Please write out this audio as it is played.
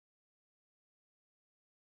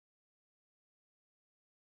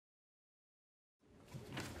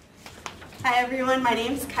Hi everyone, my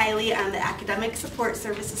name is Kylie. I'm the Academic Support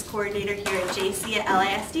Services Coordinator here at JC at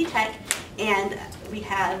LISD Tech, and we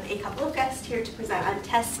have a couple of guests here to present on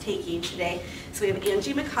test taking today. So we have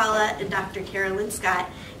Angie McCalla and Dr. Carolyn Scott,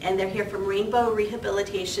 and they're here from Rainbow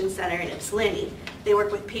Rehabilitation Center in Ypsilanti. They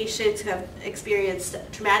work with patients who have experienced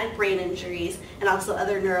traumatic brain injuries and also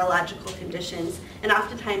other neurological conditions, and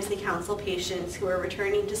oftentimes they counsel patients who are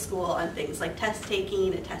returning to school on things like test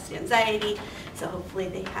taking and test anxiety. So hopefully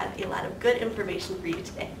they have a lot of good information for you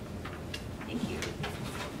today. Thank you.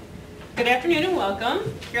 Good afternoon and welcome.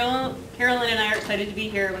 Carolyn and I are excited to be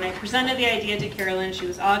here. When I presented the idea to Carolyn, she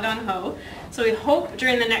was all gung-ho. So we hope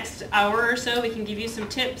during the next hour or so we can give you some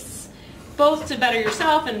tips, both to better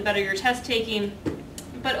yourself and better your test taking,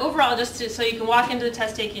 but overall just so you can walk into the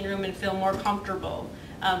test taking room and feel more comfortable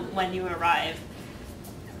when you arrive.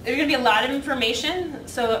 There's going to be a lot of information,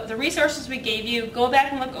 so the resources we gave you, go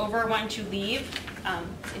back and look over once you leave.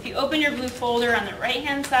 If you open your blue folder on the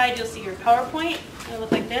right-hand side, you'll see your PowerPoint. It'll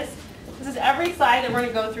look like this. This is every slide that we're going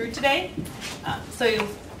to go through today.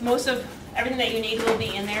 Most of everything that you need will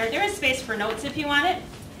be in there. There is space for notes if you want it.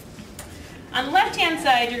 On the left-hand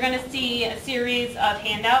side, you're going to see a series of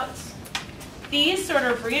handouts. These sort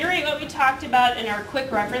of reiterate what we talked about in our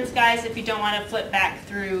quick reference guides if you don't want to flip back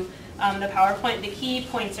through the PowerPoint. The key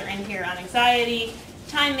points are in here on anxiety,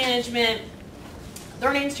 time management,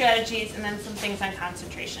 learning strategies, and then some things on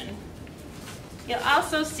concentration. You'll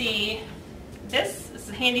also see this. This is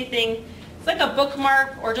a handy thing. It's like a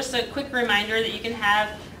bookmark or just a quick reminder that you can have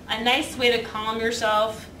a nice way to calm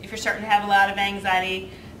yourself if you're starting to have a lot of anxiety.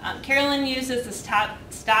 Carolyn uses the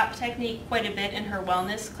stop technique quite a bit in her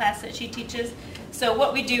wellness class that she teaches. So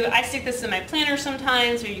what we do, I stick this in my planner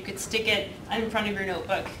sometimes, or you could stick it in front of your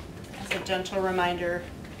notebook as a gentle reminder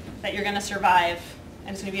that you're going to survive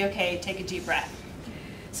and it's going to be okay. Take a deep breath.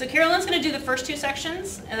 So Carolyn's going to do the first two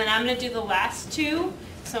sections, and then I'm going to do the last two.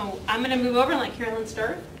 So I'm going to move over and let Carolyn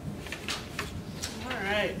start. All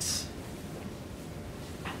right.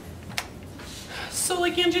 So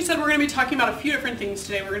like Angie said, we're going to be talking about a few different things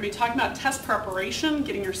today. We're going to be talking about test preparation,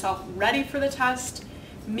 getting yourself ready for the test,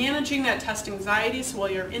 managing that test anxiety so while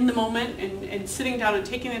you're in the moment and sitting down and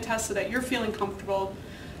taking the test so that you're feeling comfortable,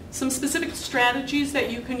 some specific strategies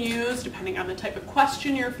that you can use depending on the type of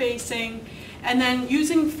question you're facing, and then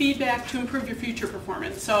using feedback to improve your future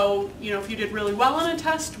performance. So, if you did really well on a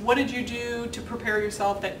test, what did you do to prepare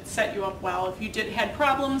yourself that set you up well? If you had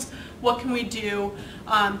problems, what can we do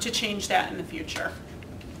to change that in the future?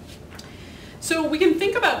 So we can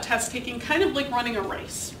think about test taking kind of like running a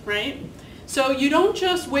race, right? So you don't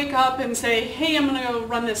just wake up and say, hey, I'm going to go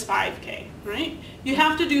run this 5K, right? You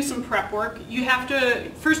have to do some prep work.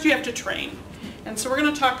 First you have to train. And so we're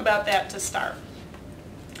going to talk about that to start.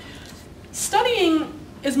 Studying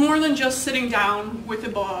is more than just sitting down with a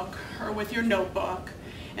book or with your notebook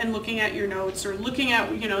and looking at your notes or looking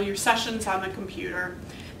at your sessions on the computer.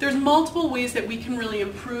 There's multiple ways that we can really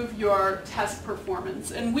improve your test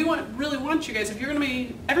performance, and we really want you guys, if you're going to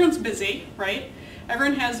be, everyone's busy, right?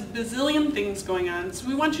 Everyone has bazillion things going on, so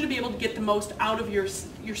we want you to be able to get the most out of your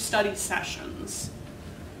study sessions.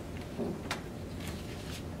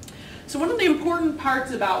 So one of the important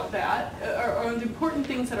parts about that, or the important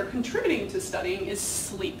things that are contributing to studying, is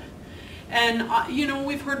sleep. And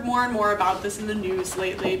we've heard more and more about this in the news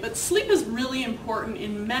lately, but sleep is really important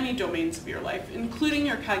in many domains of your life, including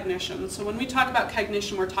your cognition. So when we talk about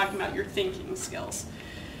cognition, we're talking about your thinking skills.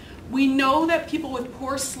 We know that people with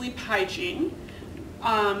poor sleep hygiene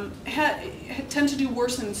tend to do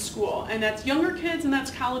worse in school, and that's younger kids and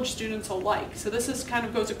that's college students alike. So this kind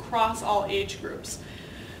of goes across all age groups.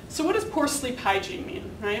 So what does poor sleep hygiene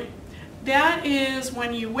mean, right? That is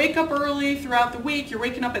when you wake up early throughout the week, you're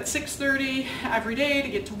waking up at 6:30 every day to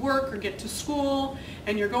get to work or get to school,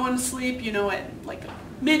 and you're going to sleep, at like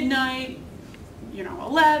midnight,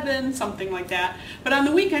 11, something like that. But on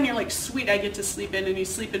the weekend, you're like, sweet, I get to sleep in, and you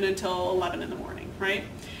sleep in until 11 in the morning, right?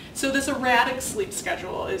 So this erratic sleep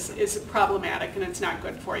schedule is problematic, and it's not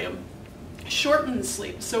good for you. Shortened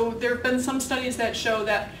sleep. So there have been some studies that show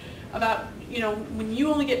that about, when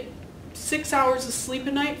you only get 6 hours of sleep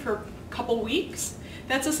a night for a couple weeks,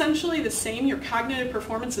 that's essentially the same, your cognitive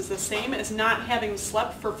performance is the same as not having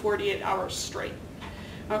slept for 48 hours straight.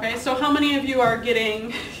 Okay, so how many of you are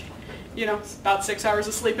getting, about 6 hours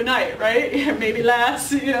of sleep a night, right? Maybe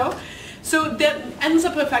less, So that ends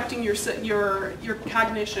up affecting your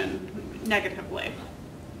cognition negatively.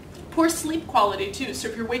 Poor sleep quality too. So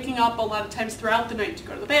if you're waking up a lot of times throughout the night to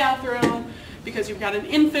go to the bathroom because you've got an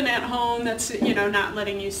infant at home that's not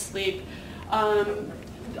letting you sleep,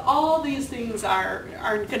 all these things are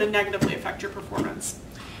going to negatively affect your performance.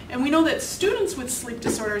 And we know that students with sleep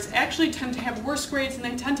disorders actually tend to have worse grades, and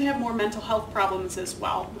they tend to have more mental health problems as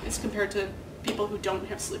well as compared to people who don't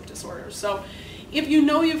have sleep disorders. So if you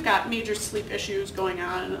know you've got major sleep issues going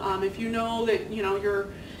on, if you know that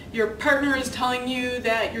your partner is telling you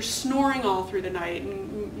that you're snoring all through the night,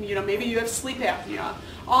 and maybe you have sleep apnea,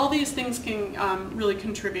 all these things can really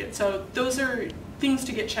contribute. So those are things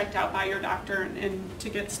to get checked out by your doctor and to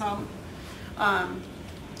get some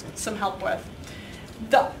help with.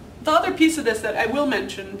 The other piece of this that I will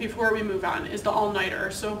mention before we move on is the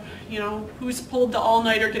all-nighter. So, who's pulled the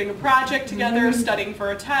all-nighter getting a project together, studying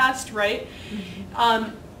for a test, right?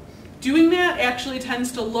 Doing that actually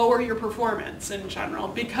tends to lower your performance in general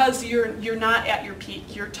because you're not at your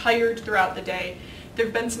peak. You're tired throughout the day. There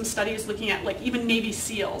have been some studies looking at even Navy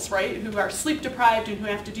SEALs, right, who are sleep deprived and who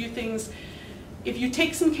have to do things. If you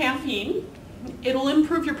take some caffeine, it'll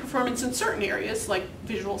improve your performance in certain areas like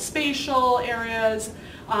visual spatial areas.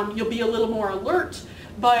 You'll be a little more alert,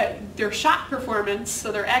 but their shot performance,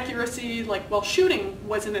 so their accuracy, while shooting,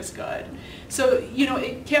 wasn't as good. So,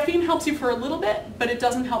 caffeine helps you for a little bit, but it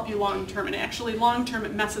doesn't help you long term, and actually long term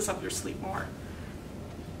it messes up your sleep more.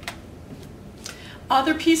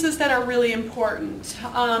 Other pieces that are really important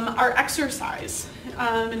are exercise.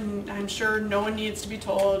 And I'm sure no one needs to be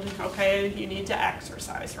told, okay, you need to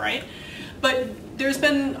exercise, right? But there's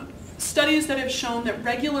been studies that have shown that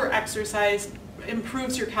regular exercise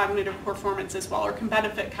improves your cognitive performance as well, or can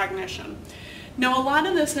benefit cognition. Now, a lot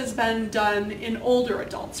of this has been done in older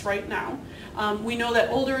adults right now. We know that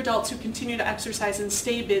older adults who continue to exercise and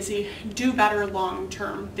stay busy do better long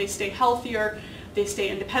term. They stay healthier, they stay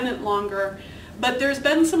independent longer. But there's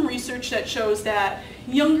been some research that shows that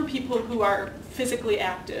younger people who are physically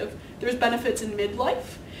active, there's benefits in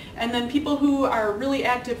midlife. And then people who are really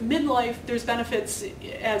active midlife, there's benefits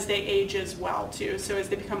as they age as well too, so as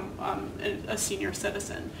they become a senior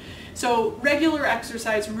citizen. So regular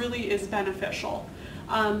exercise really is beneficial.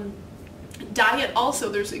 Diet also,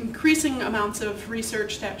 there's increasing amounts of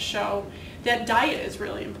research that show that diet is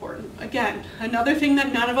really important. Again, another thing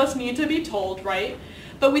that none of us need to be told, right?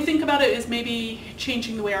 But we think about it as maybe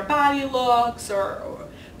changing the way our body looks,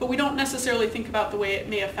 but we don't necessarily think about the way it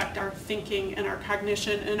may affect our thinking and our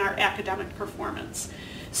cognition and our academic performance.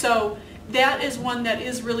 So that is one that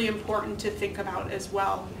is really important to think about as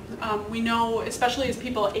well. We know, especially as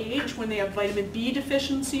people age, when they have vitamin B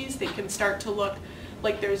deficiencies, they can start to look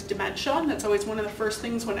like there's dementia. That's always one of the first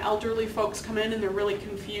things when elderly folks come in and they're really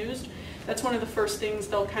confused. That's one of the first things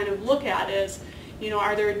they'll kind of look at is,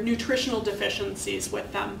 are there nutritional deficiencies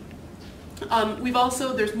with them?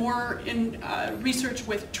 There's more in research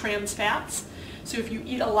with trans fats. So if you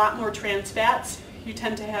eat a lot more trans fats, you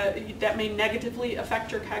tend to have, that may negatively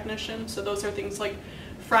affect your cognition. So those are things like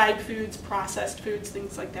fried foods, processed foods,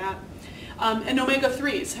 things like that. And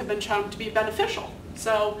omega-3s have been shown to be beneficial.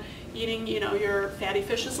 So eating, your fatty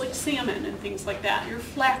fishes like salmon and things like that, your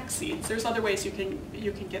flax seeds, there's other ways you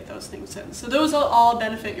can get those things in. So those will all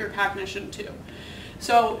benefit your cognition too.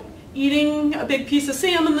 So eating a big piece of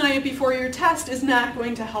salmon the night before your test is not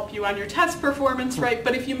going to help you on your test performance, right?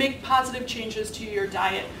 But if you make positive changes to your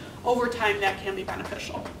diet over time, that can be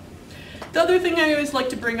beneficial. The other thing I always like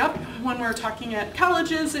to bring up when we're talking at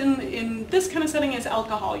colleges in this kind of setting is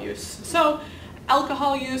alcohol use. So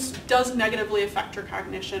alcohol use does negatively affect your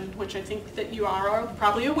cognition, which I think that you are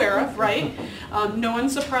probably aware of, right? No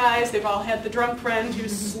one's surprised. They've all had the drunk friend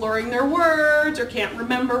who's slurring their words or can't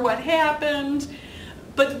remember what happened.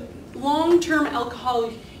 But long-term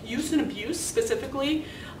alcohol use and abuse specifically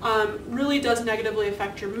really does negatively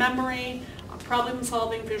affect your memory, problem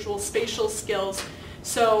solving, visual spatial skills.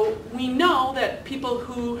 So we know that people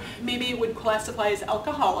who maybe would classify as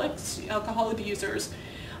alcoholics, alcohol abusers,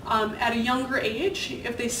 at a younger age,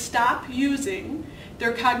 if they stop using,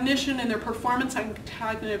 their cognition and their performance on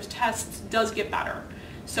cognitive tests does get better.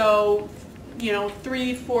 So,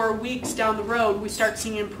 3-4 weeks down the road, we start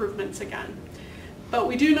seeing improvements again. But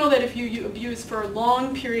we do know that if you abuse for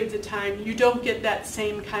long periods of time, you don't get that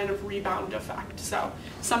same kind of rebound effect. So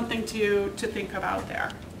something to think about there.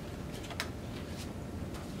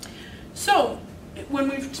 So when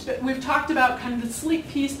we've talked about kind of the sleep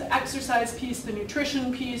piece, the exercise piece, the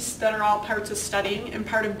nutrition piece that are all parts of studying and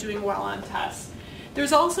part of doing well on tests.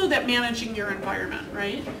 There's also that managing your environment,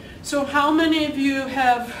 right? So how many of you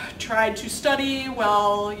have tried to study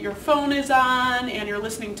while your phone is on and you're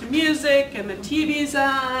listening to music and the TV's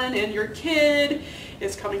on and your kid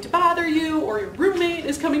is coming to bother you or your roommate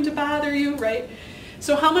is coming to bother you, right?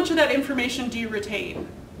 So how much of that information do you retain?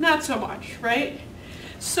 Not so much, right?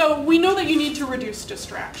 So we know that you need to reduce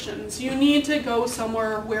distractions. You need to go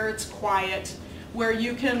somewhere where it's quiet, where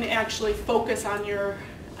you can actually focus on your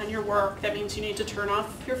on your work. That means you need to turn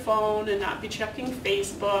off your phone and not be checking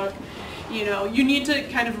Facebook. You know, you need to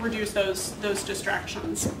kind of reduce those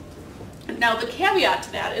distractions. Now the caveat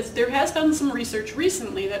to that is there has been some research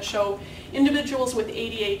recently that show individuals with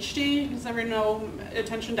ADHD, does everyone know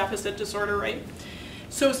attention deficit disorder, right?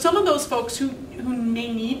 So some of those folks who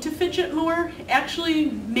may need to fidget more actually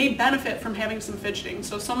may benefit from having some fidgeting.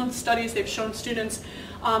 So some of the studies, they've shown students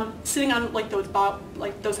sitting on like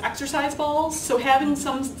those exercise balls. So having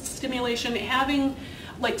some stimulation, having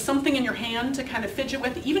like something in your hand to kind of fidget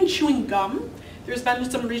with, even chewing gum. There's been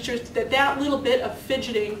some research that little bit of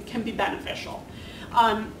fidgeting can be beneficial.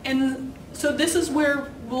 And so this is where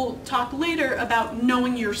we'll talk later about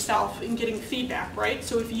knowing yourself and getting feedback, right?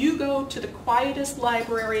 So if you go to the quietest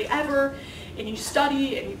library ever and you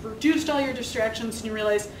study and you've reduced all your distractions and you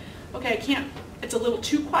realize, okay, I can't, it's a little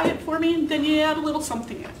too quiet for me, then you add a little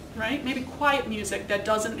something in, right? Maybe quiet music that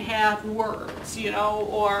doesn't have words, you know,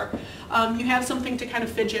 or you have something to kind of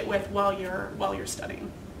fidget with while you're studying.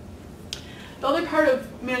 The other part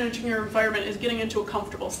of managing your environment is getting into a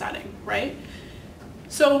comfortable setting, right?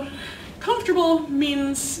 So comfortable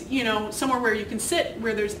means, you know, somewhere where you can sit,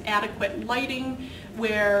 where there's adequate lighting,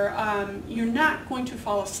 where you're not going to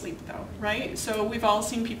fall asleep though, right? So we've all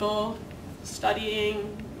seen people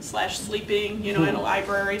studying / sleeping, you know, in a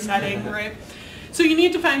library setting, right? So you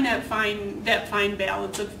need to find that fine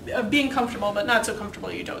balance of being comfortable, but not so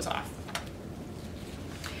comfortable you doze off.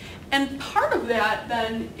 And part of that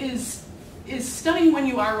then is studying when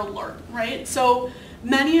you are alert, right? So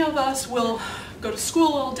many of us will go to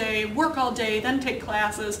school all day, work all day, then take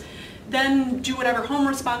classes, then do whatever home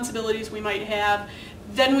responsibilities we might have,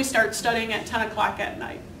 then we start studying at 10 o'clock at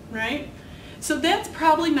night, right? So that's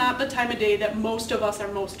probably not the time of day that most of us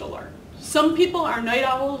are most alert. Some people are night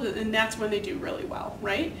owls and that's when they do really well,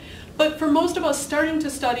 right? But for most of us, starting to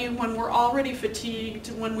study when we're already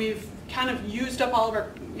fatigued, when we've kind of used up all of our,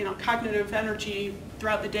 you know, cognitive energy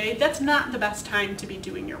throughout the day, that's not the best time to be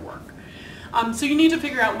doing your work. So you need to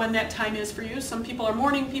figure out when that time is for you. Some people are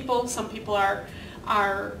morning people, some people are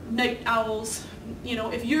night owls. You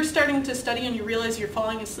know, if you're starting to study and you realize you're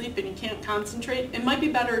falling asleep and you can't concentrate, it might be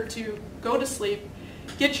better to go to sleep,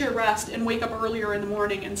 get your rest, and wake up earlier in the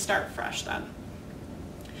morning and start fresh then.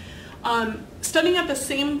 Studying at the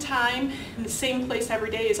same time in the same place every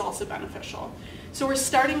day is also beneficial. So we're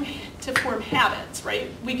starting to form habits, right?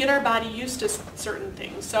 We get our body used to certain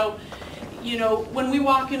things. So, you know, when we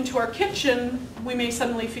walk into our kitchen, we may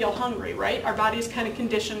suddenly feel hungry, right? Our body's kind of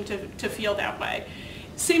conditioned to feel that way.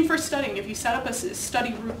 Same for studying. If you set up a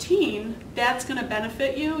study routine, that's going to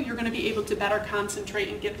benefit you. You're going to be able to better concentrate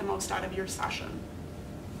and get the most out of your session.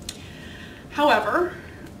 However,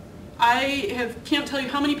 can't tell you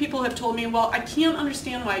how many people have told me, well, I can't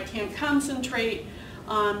understand why I can't concentrate.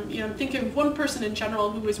 You know, I'm thinking of one person in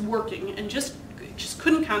general who was working and just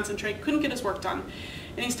couldn't concentrate, couldn't get his work done.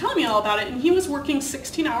 And he's telling me all about it, and he was working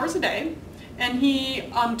 16 hours a day, and he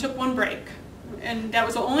took one break. And that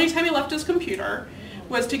was the only time he left his computer,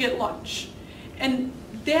 was to get lunch. And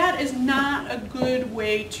that is not a good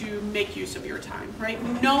way to make use of your time, right?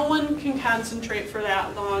 No one can concentrate for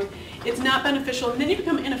that long. It's not beneficial, and then you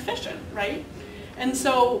become inefficient, right? And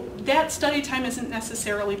so that study time isn't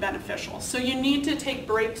necessarily beneficial. So you need to take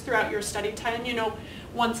breaks throughout your study time, you know,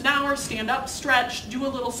 once an hour, stand up, stretch, do a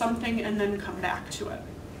little something, and then come back to it.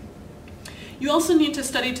 You also need to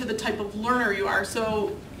study to the type of learner you are.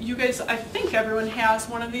 So you guys, I think everyone has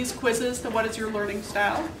one of these quizzes, the what is your learning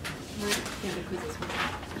style? Yeah, the quiz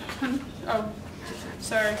is Oh,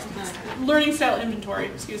 sorry. Learning style inventory,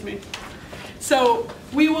 excuse me. So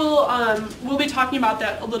we will, we'll be talking about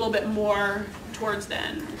that a little bit more towards the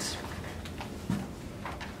end.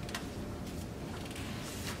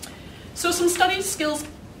 So some study skills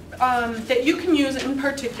that you can use in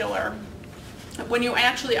particular when you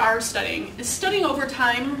actually are studying is studying over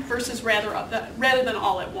time versus rather than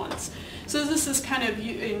all at once. So this is kind of,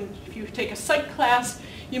 if you take a psych class,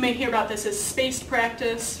 you may hear about this as spaced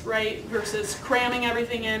practice, right, versus cramming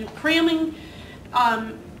everything in. Cramming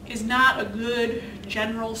is not a good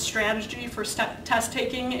general strategy for test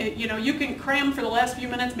taking. You know, you can cram for the last few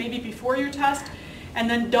minutes, maybe before your test, and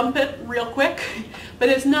then dump it real quick, but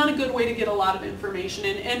it's not a good way to get a lot of information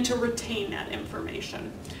in and to retain that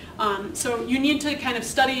information. So you need to kind of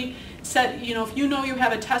you know, if you know you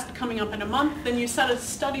have a test coming up in a month, then you set a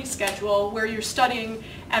study schedule where you're studying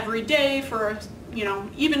every day for, you know,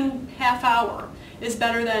 even half hour is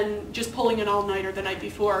better than just pulling an all-nighter the night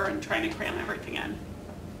before and trying to cram everything in.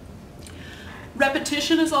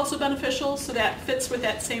 Repetition is also beneficial, so that fits with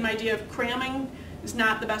that same idea of cramming is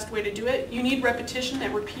not the best way to do it. You need repetition.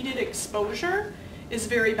 That repeated exposure is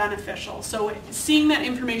very beneficial. So seeing that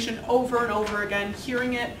information over and over again,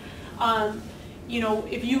 hearing it,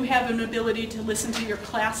 if you have an ability to listen to your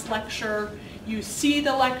class lecture, you see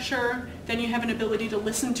the lecture, then you have an ability to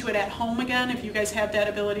listen to it at home again. If you guys have that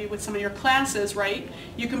ability with some of your classes, right?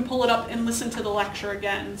 You can pull it up and listen to the lecture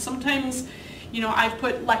again. Sometimes, I've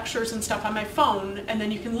put lectures and stuff on my phone, and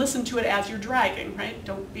then you can listen to it as you're driving, right?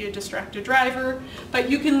 Don't be a distracted driver. But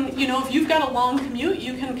you can, if you've got a long commute,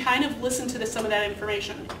 you can kind of listen to some of that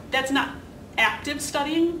information. That's not active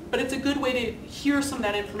studying, but it's a good way to hear some of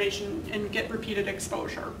that information and get repeated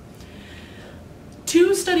exposure.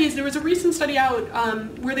 There was a recent study out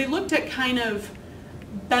where they looked at kind of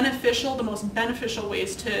the most beneficial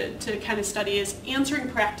ways to kind of study is answering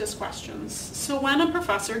practice questions. So when a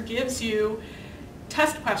professor gives you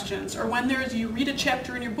test questions, or when you read a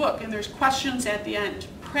chapter in your book and there's questions at the end,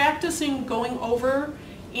 practicing going over,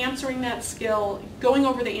 answering that skill, going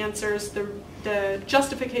over the answers, the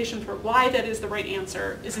justification for why that is the right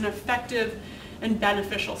answer is an effective and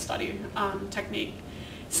beneficial study technique.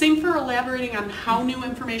 Same for elaborating on how new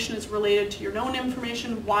information is related to your known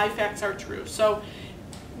information, why facts are true. So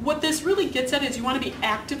what this really gets at is you want to be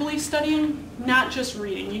actively studying, not just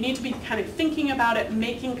reading. You need to be kind of thinking about it,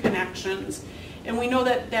 making connections. And we know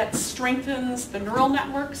that strengthens the neural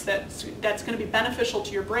networks, that's going to be beneficial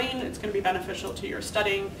to your brain, it's going to be beneficial to your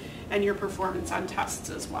studying and your performance on tests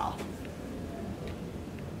as well.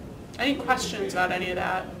 Any questions about any of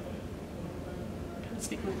that? I'm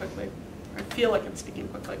speaking quickly. I feel like I'm speaking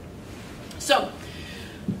quickly. So,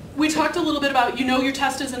 we talked a little bit about, your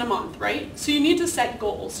test is in a month, right? So you need to set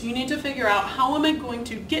goals. You need to figure out, how am I going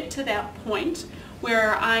to get to that point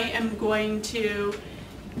where I am going to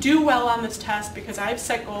do well on this test because I've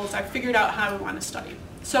set goals, I've figured out how I want to study.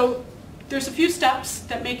 So there's a few steps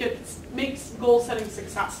that makes goal setting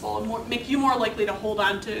successful and make you more likely to hold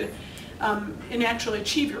on to and actually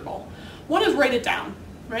achieve your goal. One is write it down,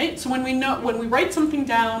 right? So when we write something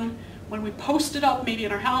down, when we post it up maybe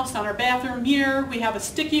in our house, on our bathroom mirror, we have a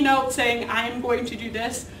sticky note saying, I am going to do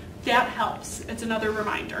this, that helps. It's another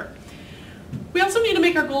reminder. We also need to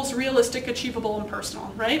make our goals realistic, achievable, and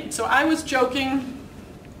personal, right? So I was joking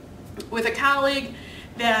with a colleague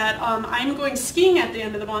that I'm going skiing at the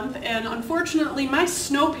end of the month, and unfortunately my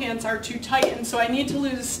snow pants are too tight, and so I need to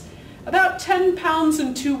lose about 10 pounds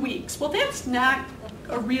in 2 weeks. Well, that's not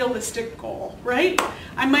a realistic goal, right?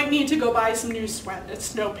 I might need to go buy some new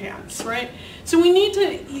snow pants, right? So we need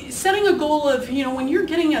to, setting a goal of, when you're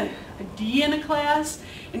getting a D in a class,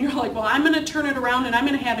 and you're like, well, I'm going to turn it around and I'm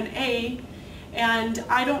going to have an A, and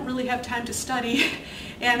I don't really have time to study,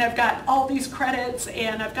 and I've got all these credits,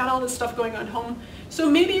 and I've got all this stuff going on home. So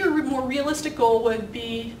maybe your more realistic goal would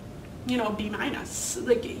be, B minus.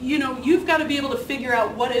 Like, you've got to be able to figure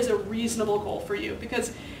out what is a reasonable goal for you,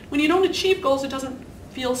 because when you don't achieve goals, it doesn't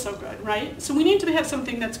feel so good, right? So we need to have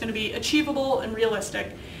something that's going to be achievable and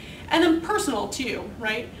realistic, and then personal to you,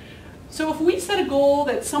 right? So if we set a goal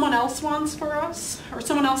that someone else wants for us, or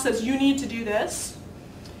someone else says you need to do this,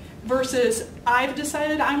 versus I've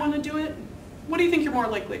decided I want to do it, what do you think you're more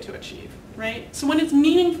likely to achieve, right? So when it's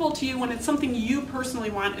meaningful to you, when it's something you personally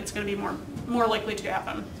want, it's going to be more likely to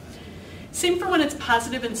happen. Same for when it's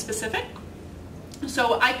positive and specific.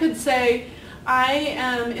 So I could say,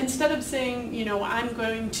 instead of saying, I'm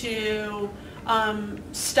going to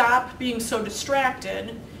stop being so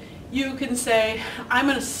distracted, you can say, I'm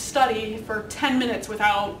going to study for 10 minutes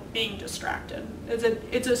without being distracted.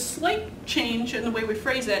 It's a slight change in the way we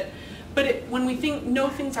phrase it, but when we know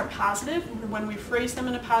things are positive, when we phrase them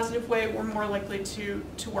in a positive way, we're more likely to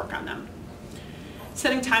work on them.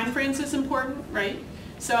 Setting time frames is important, right?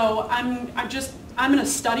 So I'm going to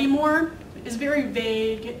study more is very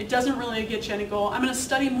vague. It doesn't really get you any goal. I'm going to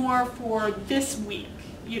study more for this week.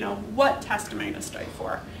 What test am I going to study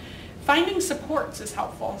for? Finding supports is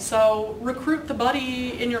helpful. So recruit the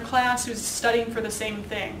buddy in your class who's studying for the same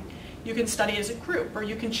thing. You can study as a group, or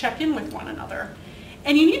you can check in with one another.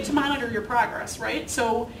 And you need to monitor your progress, right?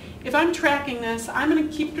 So if I'm tracking this, I'm going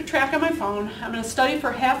to keep track on my phone. I'm going to study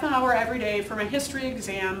for half an hour every day for my history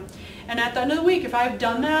exam. And at the end of the week, if I've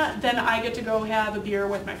done that, then I get to go have a beer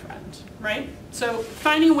with my friend, right? So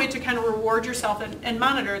finding a way to kind of reward yourself and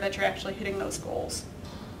monitor that you're actually hitting those goals.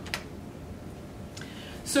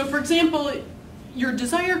 So for example, your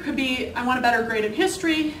desire could be, I want a better grade in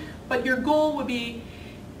history, but your goal would be,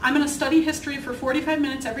 I'm going to study history for 45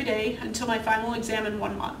 minutes every day until my final exam in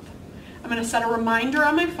 1 month. I'm going to set a reminder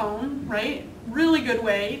on my phone, right? Really good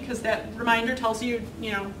way, because that reminder tells you,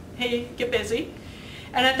 hey, get busy.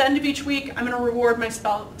 And at the end of each week, I'm going to reward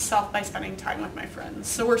myself by spending time with my friends.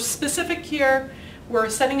 So we're specific here. We're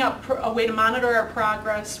setting up a way to monitor our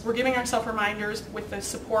progress. We're giving ourselves reminders with the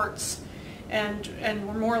supports, and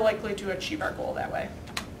we're more likely to achieve our goal that way.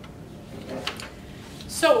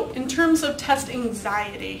 So in terms of test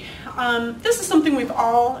anxiety, this is something we've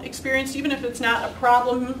all experienced, even if it's not a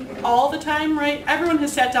problem all the time, right? Everyone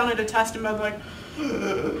has sat down at a test and been like,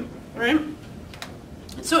 right?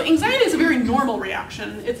 So anxiety is a very normal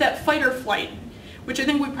reaction. It's that fight or flight, which I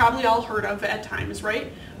think we've probably all heard of at times,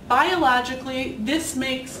 right? Biologically, this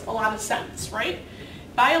makes a lot of sense, right?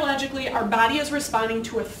 Biologically, our body is responding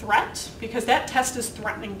to a threat because that test is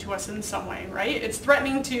threatening to us in some way, right? It's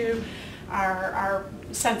threatening to our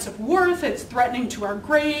sense of worth, it's threatening to our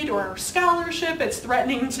grade or our scholarship, it's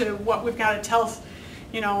threatening to what we've got to tell,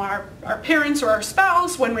 you know, our parents or our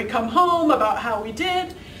spouse when we come home about how we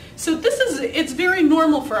did. So it's very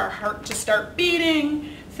normal for our heart to start beating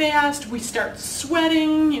fast, we start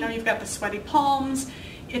sweating, you know, you've got the sweaty palms,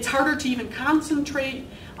 it's harder to even concentrate,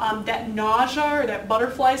 that nausea or that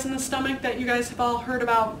butterflies in the stomach that you guys have all heard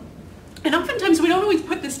about. And oftentimes we don't always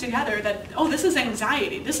put this together that, oh, this is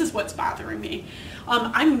anxiety, this is what's bothering me.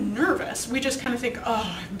 I'm nervous. We just kind of think,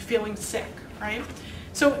 oh, I'm feeling sick, right?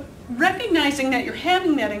 So recognizing that you're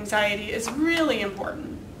having that anxiety is really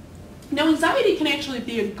important. Now, anxiety can actually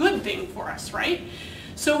be a good thing for us, right?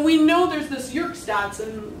 So we know there's this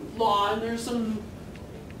Yerkes-Dodson law, and there's some,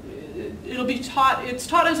 it's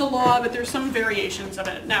taught as a law, but there's some variations of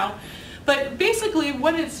it now. But basically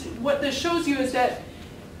what this shows you is that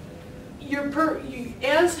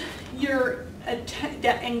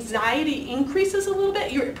that anxiety increases a little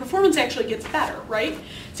bit, your performance actually gets better, right?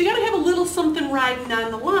 So you got to have a little something riding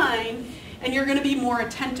on the line, and you're going to be more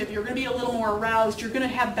attentive, you're going to be a little more aroused, you're going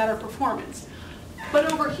to have better performance.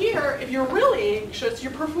 But over here, if you're really anxious,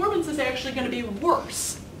 your performance is actually going to be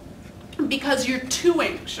worse because you're too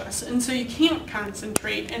anxious, and so you can't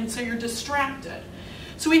concentrate, and so you're distracted.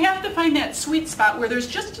 So we have to find that sweet spot where there's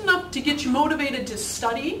just enough to get you motivated to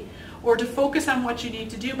study or to focus on what you need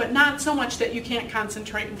to do, but not so much that you can't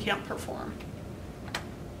concentrate and can't perform.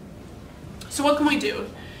 So what can we do?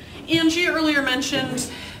 Angie earlier mentioned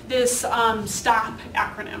this STOP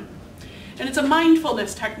acronym. And it's a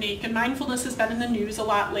mindfulness technique, and mindfulness has been in the news a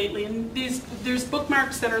lot lately. And there's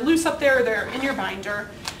bookmarks that are loose up there, they're in your binder.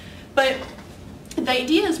 But the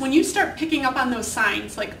idea is when you start picking up on those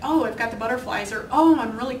signs, like, oh, I've got the butterflies, or oh,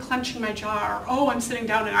 I'm really clenching my jaw, or oh, I'm sitting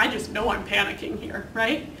down and I just know I'm panicking here,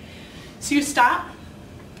 right? So you stop,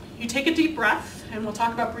 you take a deep breath, and we'll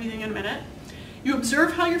talk about breathing in a minute. You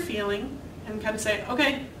observe how you're feeling and kind of say,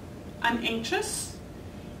 okay, I'm anxious.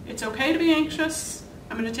 It's okay to be anxious.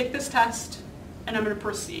 I'm going to take this test and I'm going to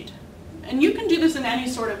proceed. And you can do this in any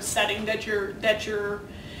sort of setting that you're,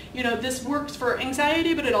 you know, this works for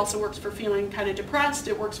anxiety, but it also works for feeling kind of depressed.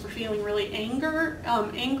 It works for feeling really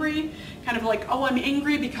angry, kind of like, oh, I'm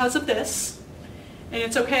angry because of this, and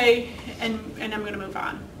it's okay, and I'm going to move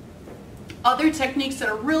on. Other techniques that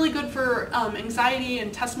are really good for anxiety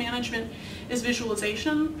and test management is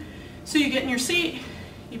visualization. So you get in your seat,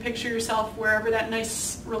 you picture yourself wherever that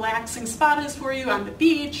nice relaxing spot is for you, on the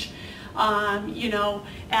beach, you know,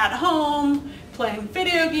 at home, playing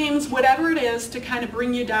video games, whatever it is to kind of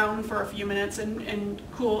bring you down for a few minutes and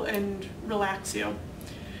cool and relax you.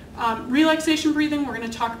 Relaxation breathing, we're going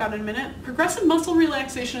to talk about in a minute. Progressive muscle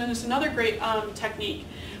relaxation is another great technique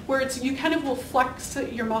where you kind of will flex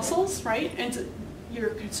your muscles, right? And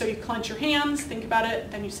so you clench your hands, think about it,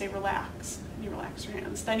 then you say relax, and you relax your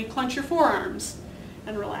hands. Then you clench your forearms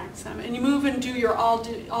and relax them. And you move and do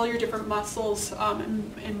all your different muscles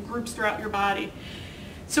and groups throughout your body.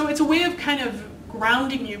 So it's a way of kind of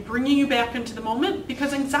grounding you, bringing you back into the moment,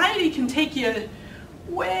 because anxiety can take you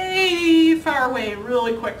way far away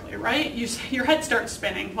really quickly, right? Your head starts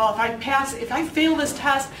spinning. Well, if I fail this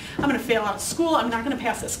test, I'm going to fail out of school, I'm not going to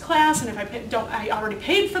pass this class, and if I already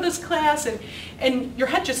paid for this class, and your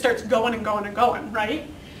head just starts going and going and going, right?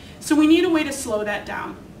 So we need a way to slow that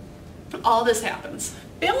down. All this happens.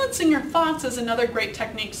 Balancing your thoughts is another great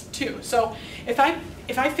technique too. So if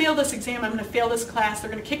I fail this exam, I'm going to fail this class,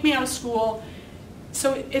 they're going to kick me out of school.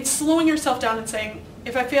 So it's slowing yourself down and saying,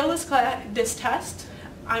 if I fail this test,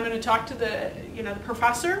 I'm going to talk to the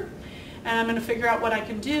professor, and I'm going to figure out what I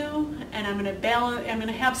can do, and I'm going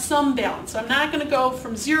to have some balance. So I'm not going to go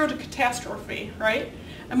from zero to catastrophe, right?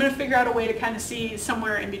 I'm going to figure out a way to kind of see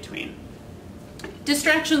somewhere in between.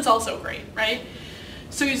 Distraction's also great, right?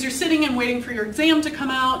 So as you're sitting and waiting for your exam to come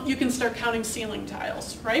out, you can start counting ceiling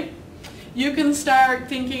tiles, right? You can start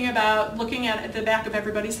thinking about looking at the back of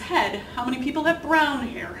everybody's head. How many people have brown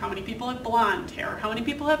hair? How many people have blonde hair? How many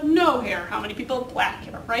people have no hair? How many people have black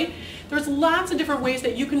hair, right? There's lots of different ways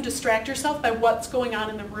that you can distract yourself by what's going on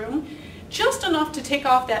in the room just enough to take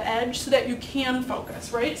off that edge so that you can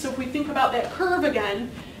focus, right? So if we think about that curve again,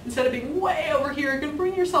 instead of being way over here, you're going to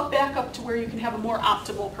bring yourself back up to where you can have a more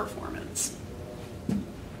optimal performance.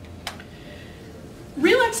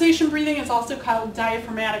 Relaxation breathing is also called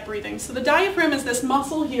diaphragmatic breathing. So the diaphragm is this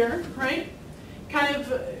muscle here, right? Kind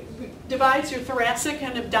of divides your thoracic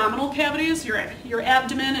and abdominal cavities, your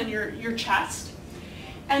abdomen and your chest.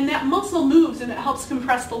 And that muscle moves and it helps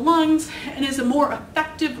compress the lungs and is a more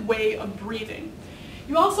effective way of breathing.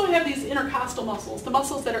 You also have these intercostal muscles, the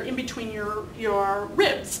muscles that are in between your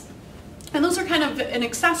ribs. And those are kind of an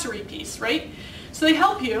accessory piece, right? So they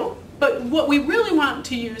help you, but what we really want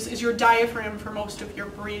to use is your diaphragm for most of your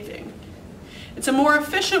breathing. It's a more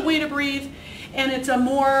efficient way to breathe, and it's a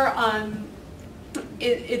more,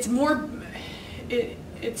 it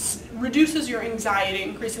reduces your anxiety,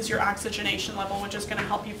 increases your oxygenation level, which is going to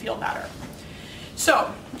help you feel better.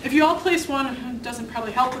 So, if you all place one, it doesn't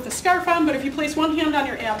probably help with the scarf on, but if you place one hand on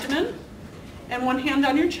your abdomen and one hand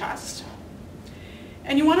on your chest,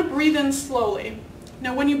 and you want to breathe in slowly.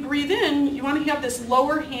 Now when you breathe in, you want to have this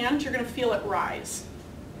lower hand, you're going to feel it rise.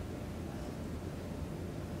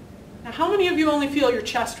 Now how many of you only feel your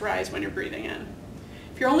chest rise when you're breathing in?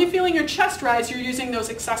 If you're only feeling your chest rise, you're using those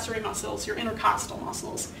accessory muscles, your intercostal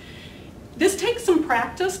muscles. This takes some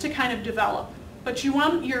practice to kind of develop, but you're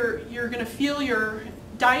going to feel your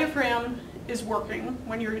diaphragm is working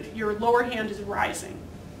when your lower hand is rising.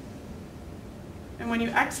 And when you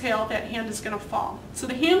exhale, that hand is going to fall. So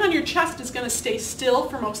the hand on your chest is going to stay still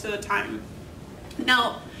for most of the time.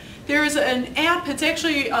 Now, there's an app, it's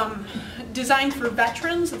actually designed for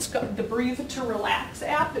veterans. It's got the Breathe to Relax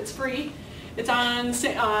app. It's free. It's on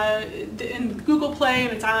in Google Play,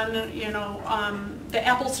 and it's on the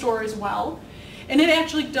Apple Store as well. And it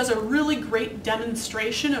actually does a really great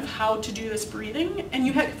demonstration of how to do this breathing, and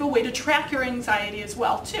you have a way to track your anxiety as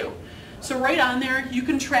well too. So right on there, you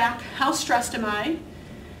can track how stressed am I.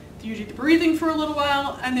 You do the breathing for a little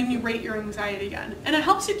while, and then you rate your anxiety again. And it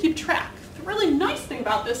helps you keep track. The really nice thing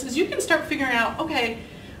about this is you can start figuring out, okay,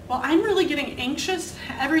 well, I'm really getting anxious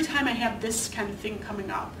every time I have this kind of thing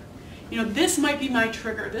coming up. You know, this might be my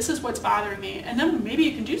trigger. This is what's bothering me. And then maybe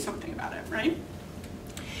you can do something about it, right?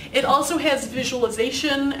 It also has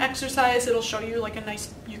visualization exercise. It'll show you like a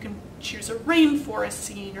nice, you can choose a rainforest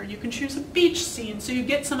scene or you can choose a beach scene, so you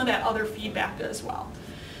get some of that other feedback as well.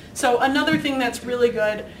 So another thing that's really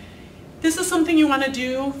good, this is something you want to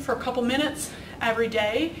do for a couple minutes every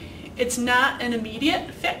day. It's not an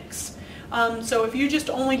immediate fix. So if you just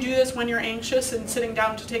only do this when you're anxious and sitting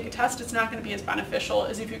down to take a test, it's not going to be as beneficial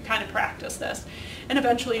as if you kind of practice this. And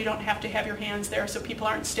eventually you don't have to have your hands there so people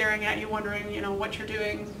aren't staring at you wondering, what you're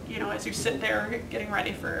doing, as you sit there getting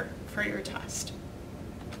ready for your test.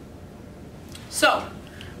 So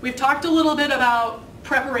we've talked a little bit about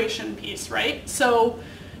preparation piece, right? So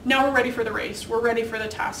now we're ready for the race. We're ready for the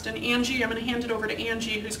test. And Angie, I'm going to hand it over to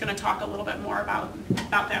Angie, who's going to talk a little bit more about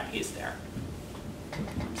that piece there.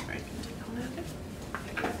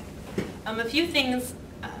 A few things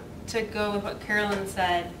to go with what Carolyn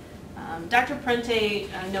said. Dr. Prente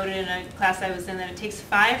noted in a class I was in that it takes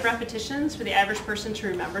 5 repetitions for the average person to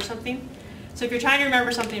remember something. So if you're trying to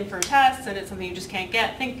remember something for a test and it's something you just can't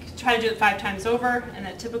get, try to do it 5 times over, and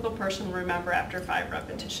a typical person will remember after 5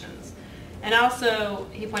 repetitions. And also,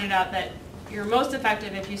 he pointed out that you're most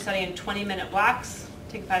effective if you study in 20-minute blocks,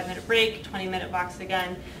 take a 5-minute break, 20-minute blocks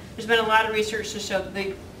again. There's been a lot of research to show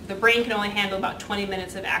that the brain can only handle about 20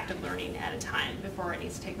 minutes of active learning at a time before it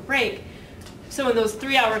needs to take a break. So in those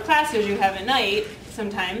 3-hour classes you have at night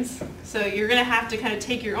sometimes, so you're going to have to kind of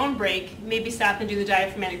take your own break, maybe stop and do the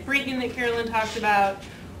diaphragmatic breathing that Carolyn talked about,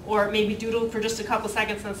 or maybe doodle for just a couple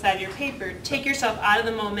seconds on the side of your paper. Take yourself out of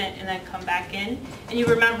the moment and then come back in, and you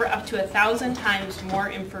remember up to 1,000 times more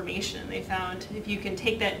information, they found, if you can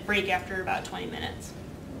take that break after about 20 minutes.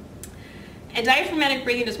 And diaphragmatic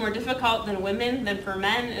breathing is more difficult than for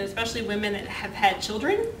men, and especially women that have had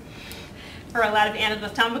children. For a lot of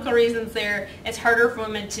anatomical reasons there, it's harder for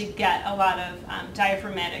women to get a lot of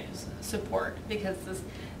diaphragmatic support because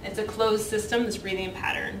it's a closed system, this breathing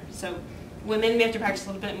pattern. So women may have to practice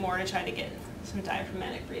a little bit more to try to get some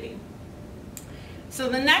diaphragmatic breathing. So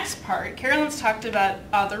the next part, Carolyn's talked about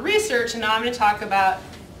all the research, and now I'm going to talk about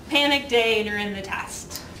panic day and you're in the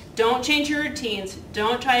test. Don't change your routines.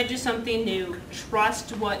 Don't try to do something new.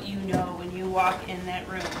 Trust what you know when you walk in that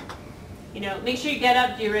room. Make sure you get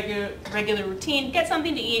up, do your regular routine, get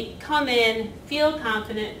something to eat, come in, feel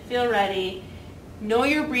confident, feel ready, know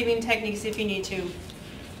your breathing techniques if you need to,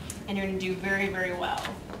 and you're going to do very, very well.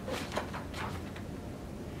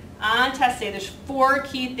 On test day, there's 4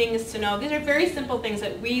 key things to know. These are very simple things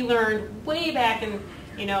that we learned way back in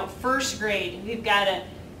You know, first grade, you've got to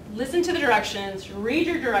listen to the directions, read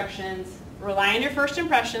your directions, rely on your first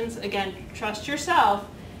impressions, again, trust yourself,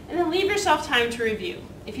 and then leave yourself time to review.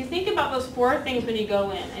 If you think about those 4 things when you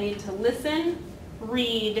go in, I need to listen,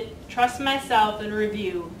 read, trust myself, and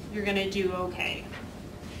review, you're going to do okay.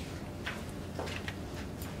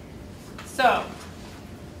 So,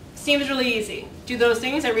 seems really easy. Do those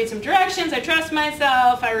things, I read some directions, I trust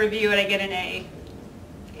myself, I review it, I get an A.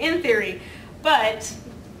 In theory. But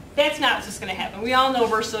that's not what's going to happen. We all know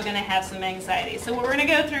we're still going to have some anxiety. So what we're going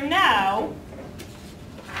to go through now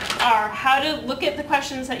are how to look at the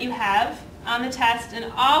questions that you have on the test,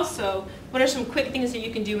 and also what are some quick things that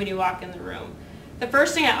you can do when you walk in the room. The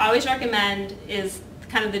first thing I always recommend is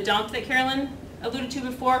kind of the dump that Carolyn alluded to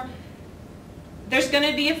before. There's going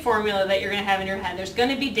to be a formula that you're going to have in your head. There's going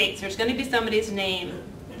to be dates. There's going to be somebody's name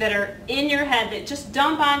that are in your head that just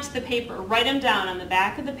dump onto the paper. Write them down on the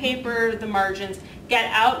back of the paper, the margins.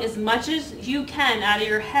 Get out as much as you can out of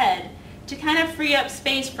your head to kind of free up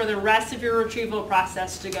space for the rest of your retrieval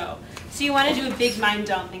process to go. So you want to do a big mind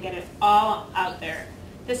dump and get it all out there.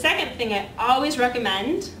 The second thing I always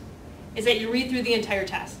recommend is that you read through the entire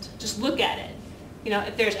test. Just look at it. You know,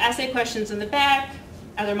 if there's essay questions in the back,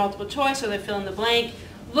 are there multiple choice, or they fill in the blank,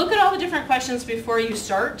 look at all the different questions before you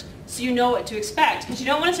start so you know what to expect, because you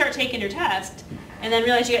don't want to start taking your test and then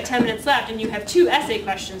realize you got 10 minutes left and you have 2 essay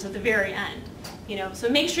questions at the very end. You know, so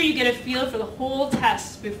make sure you get a feel for the whole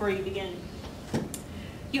test before you begin.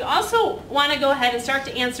 You also want to go ahead and start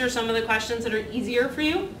to answer some of the questions that are easier for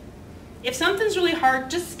you. If something's really hard,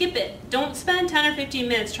 just skip it. Don't spend 10 or 15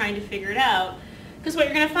 minutes trying to figure it out, because what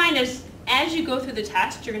you're going to find is as you go through the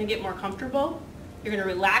test, you're going to get more comfortable. You're going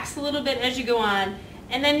to relax a little bit as you go on,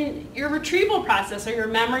 and then your retrieval process or your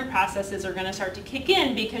memory processes are going to start to kick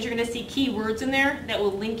in, because you're going to see key words in there that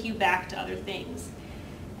will link you back to other things.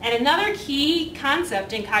 And another key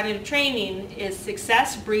concept in cognitive training is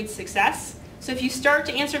success breeds success. So if you start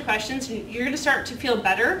to answer questions, you're going to start to feel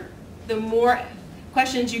better the more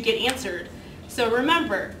questions you get answered. So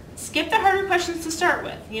remember, skip the harder questions to start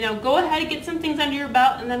with. You know, go ahead and get some things under your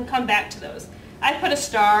belt and then come back to those. I put a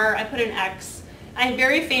star, I put an X. I'm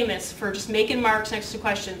very famous for just making marks next to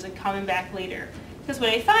questions and coming back later. Because what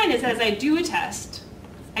I find is as I do a test,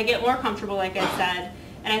 I get more comfortable, like I said,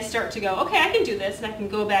 and I start to go, okay, I can do this, and I can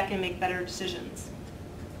go back and make better decisions.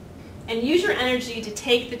 And use your energy to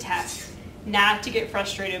take the test, not to get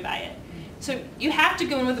frustrated by it. So you have to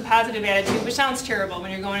go in with a positive attitude, which sounds terrible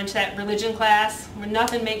when you're going into that religion class where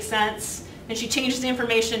nothing makes sense, and she changes the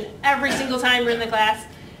information every single time you're in the class.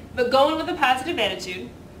 But go in with a positive attitude,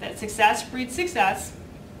 that success breeds success,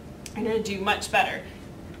 you're going to do much better.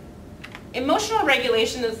 Emotional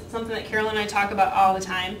regulation is something that Carolyn and I talk about all the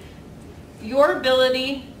time. Your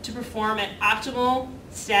ability to perform at optimal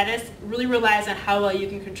status really relies on how well you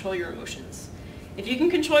can control your emotions. If you can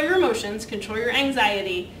control your emotions, control your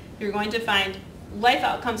anxiety, you're going to find life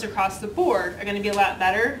outcomes across the board are going to be a lot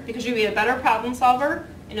better, because you'll be a better problem solver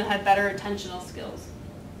and you'll have better attentional skills.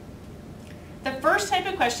 The first type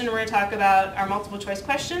of question we're going to talk about are multiple choice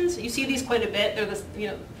questions. You see these quite a bit.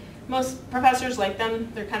 They're most professors like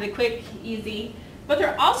them. They're kind of quick, easy. But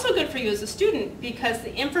they're also good for you as a student because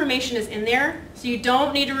the information is in there, so you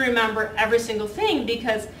don't need to remember every single thing,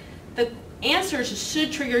 because the answers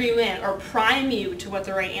should trigger you in or prime you to what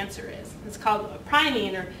the right answer is. It's called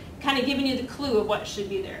priming, or kind of giving you the clue of what should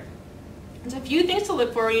be there. There's a few things to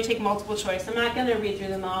look for when you take multiple choice. I'm not going to read through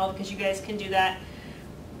them all because you guys can do that.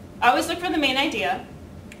 Always look for the main idea,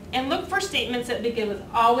 and look for statements that begin with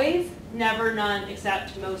always, never, none,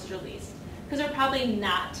 except, most, or least, because they're probably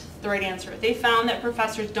not the right answer. They found that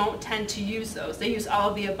professors don't tend to use those. They use all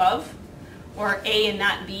of the above, or A and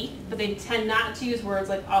not B, but they tend not to use words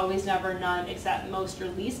like always, never, none, except, most, or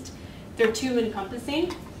least. They're too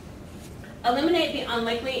encompassing. Eliminate the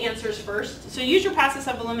unlikely answers first. So use your process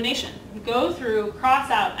of elimination. Go through,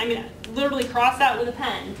 cross out, literally cross out with a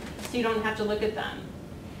pen so you don't have to look at them.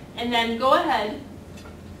 And then go ahead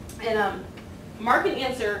and mark an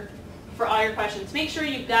answer for all your questions. Make sure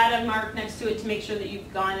you've got a mark next to it to make sure that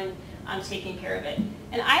you've gone and taken care of it.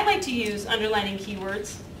 And I like to use underlining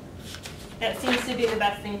keywords. That seems to be the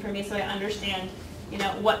best thing for me, so I understand,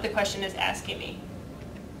 what the question is asking me.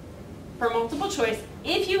 For multiple choice,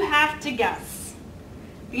 if you have to guess,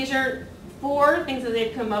 these are 4 things that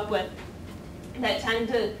they've come up with that tend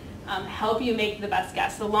to help you make the best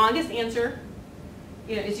guess. The longest answer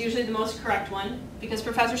is usually the most correct one, because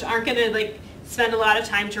professors aren't going to spend a lot of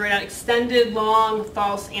time to write out extended, long,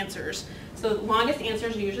 false answers. So the longest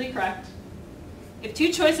answers are usually correct. If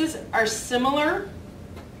 2 choices are similar,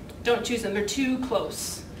 don't choose them. They're too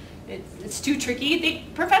close. it's too tricky.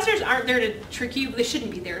 Professors aren't there to trick you. They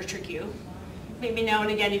shouldn't be there to trick you. Maybe now and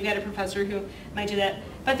again you've got a professor who might do that.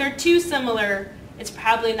 But they're too similar, it's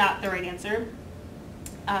probably not the right answer.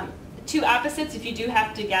 Two opposites, if you do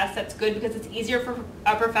have to guess, that's good because it's easier for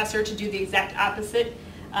a professor to do the exact opposite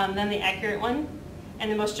than the accurate one.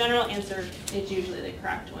 And the most general answer is usually the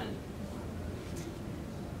correct one.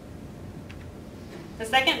 The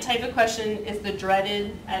second type of question is the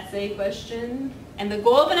dreaded essay question. And the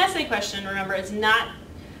goal of an essay question, remember, is not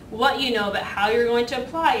what you know, but how you're going to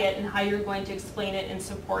apply it and how you're going to explain it and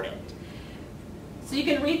support it. So you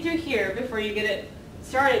can read through here before you get it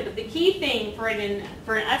started, but the key thing for an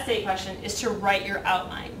essay question is to write your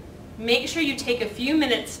outline. Make sure you take a few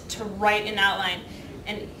minutes to write an outline.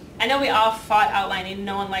 And I know we all fought outlining,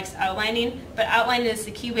 no one likes outlining, but outlining is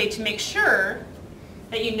the key way to make sure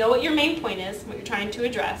that you know what your main point is, what you're trying to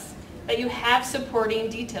address, that you have supporting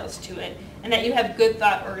details to it, and that you have good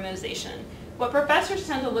thought organization. What professors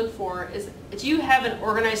tend to look for is, do you have an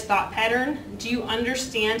organized thought pattern? Do you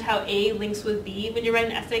understand how A links with B when you write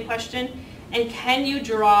an essay question? And can you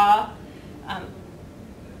draw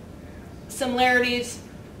similarities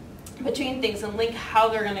between things and link how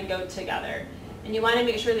they're going to go together? And you want to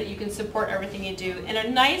make sure that you can support everything you do. And a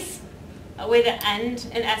nice way to end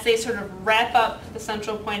an essay, sort of wrap up the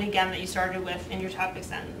central point again that you started with in your topic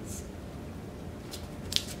sentence.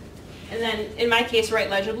 And then, in my case, write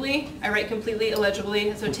legibly. I write completely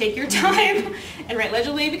illegibly, so take your time and write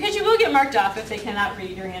legibly because you will get marked off if they cannot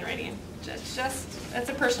read your handwriting. Just that's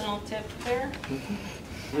a personal tip there.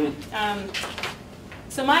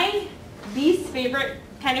 So my least favorite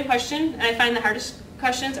kind of question, and I find the hardest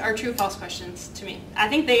questions, are true-false questions to me. I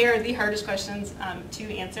think they are the hardest questions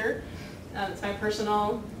to answer. It's my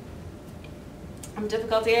personal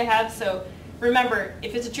difficulty I have. So remember,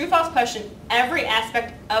 if it's a true-false question, every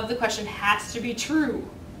aspect of the question has to be true.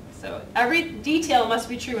 So every detail must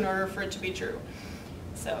be true in order for it to be true.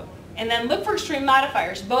 So, and then look for extreme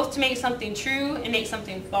modifiers, both to make something true and make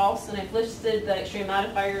something false. And I've listed the extreme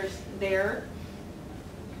modifiers there.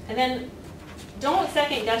 And then don't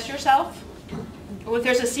second guess yourself. If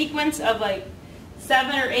there's a sequence of like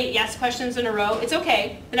 7 or 8 yes questions in a row, it's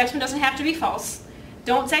okay. The next one doesn't have to be false.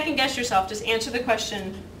 Don't second guess yourself. Just answer the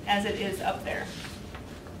question as it is up there.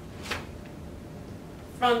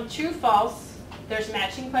 From true, false, there's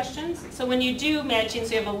matching questions. So when you do matching,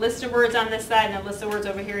 so you have a list of words on this side and a list of words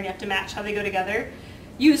over here, and you have to match how they go together.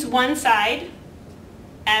 Use one side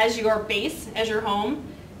as your base, as your home,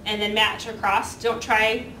 and then match across. Don't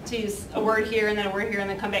try to use a word here and then a word here and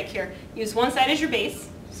then come back here. Use one side as your base,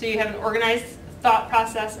 so you have an organized thought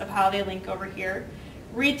process of how they link over here.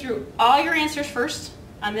 Read through all your answers first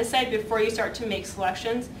on this side before you start to make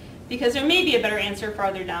selections, because there may be a better answer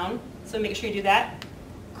farther down, so make sure you do that.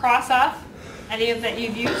 Cross off any of that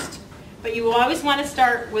you've used, but you will always want to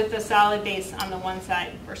start with a solid base on the one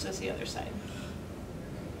side versus the other side.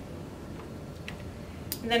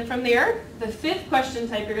 And then from there, the fifth question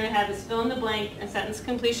type you're going to have is fill in the blank and sentence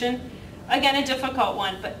completion. Again, a difficult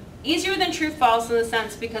one, but easier than true, false in the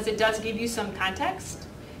sense because it does give you some context.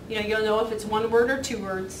 You'll know if it's one word or 2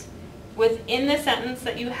 words. Within the sentence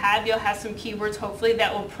that you have, you'll have some keywords hopefully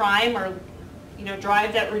that will prime or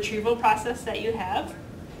drive that retrieval process that you have.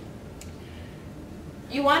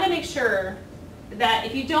 You want to make sure that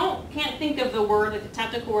if you can't think of the word, like the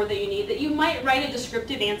technical word that you need, that you might write a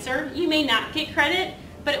descriptive answer. You may not get credit,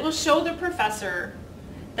 but it will show the professor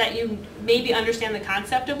that you maybe understand the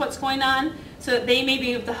concept of what's going on, so that they may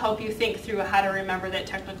be able to help you think through how to remember that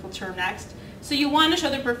technical term next. So you want to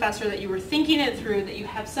show the professor that you were thinking it through, that you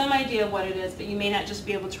have some idea of what it is, but you may not just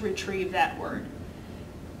be able to retrieve that word.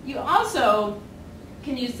 You also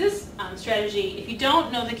can use this strategy. If you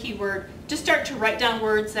don't know the keyword, just start to write down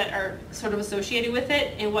words that are sort of associated with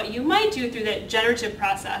it. And what you might do through that generative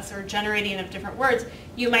process or generating of different words,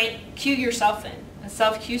 you might cue yourself in. A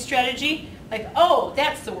self-cue strategy, like, oh,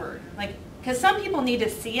 that's the word. Because some people need to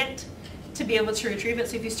see it to be able to retrieve it.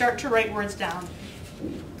 So if you start to write words down,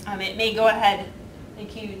 it may go ahead and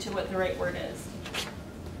cue you to what the right word is.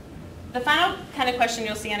 The final kind of question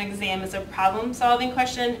you'll see on exam is a problem-solving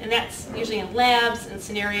question, and that's usually in labs and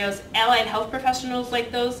scenarios. Allied health professionals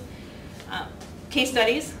like those. Case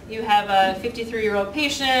studies, you have a 53-year-old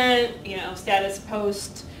patient, status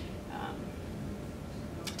post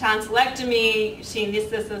tonsillectomy, seeing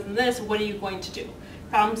this, and this. What are you going to do?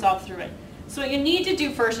 Problem solve through it. So what you need to do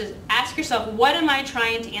first is ask yourself, what am I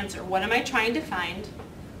trying to answer? What am I trying to find?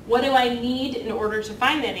 What do I need in order to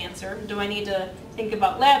find that answer? Do I need to think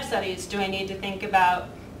about lab studies? Do I need to think about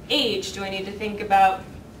age? Do I need to think about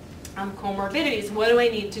comorbidities? What do I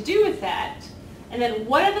need to do with that? And then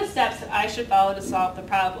what are the steps that I should follow to solve the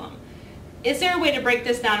problem? is there a way to break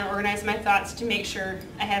this down and organize my thoughts to make sure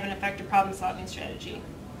I have an effective problem-solving strategy?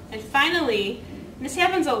 And finally, and this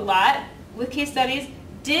happens a lot with case studies,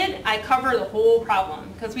 did I cover the whole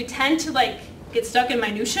problem? Because we tend to get stuck in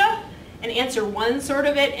minutia and answer one sort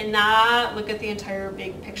of it and not look at the entire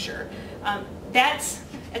big picture. That's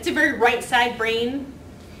a very right side brain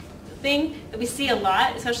thing that we see a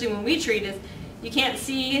lot, especially when we treat, is you can't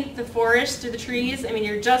see the forest or the trees. I mean,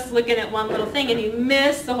 you're just looking at one little thing and you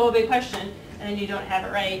miss the whole big question and then you don't have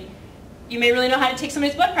it right. You may really know how to take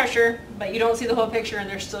somebody's blood pressure, but you don't see the whole picture and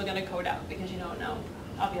they're still going to code out because you don't know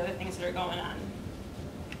all the other things that are going on.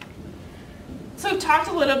 So we've talked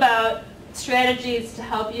a little about strategies to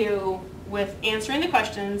help you with answering the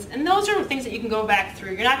questions, and those are things that you can go back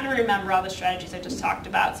through. You're not going to remember all the strategies I just talked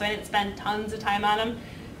about, so I didn't spend tons of time on them.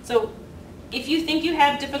 So if you think you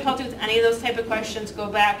have difficulty with any of those type of questions, go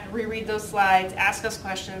back, reread those slides, ask us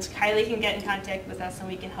questions. Kylie can get in contact with us and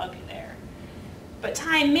we can help you there. But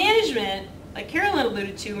time management, like Carolyn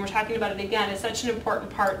alluded to, and we're talking about it again, is such an important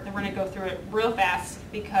part that we're going to go through it real fast,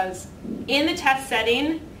 because in the test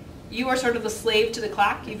setting, you are sort of the slave to the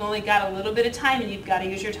clock. You've only got a little bit of time and you've got to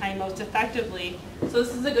use your time most effectively. So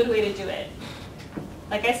this is a good way to do it.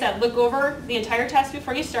 Like I said, look over the entire test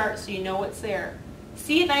before you start so you know what's there.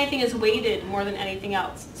 See if anything is weighted more than anything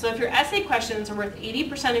else. So if your essay questions are worth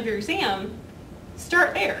 80% of your exam,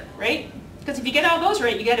 start there, right? Because if you get all those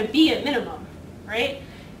right, you got a B at minimum, right?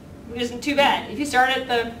 Which isn't too bad. If you start at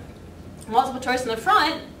the multiple choice in the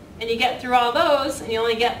front, and you get through all those, and you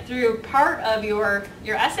only get through part of your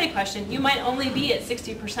essay question, you might only be at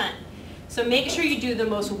 60%. So make sure you do the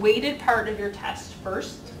most weighted part of your test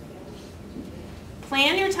first.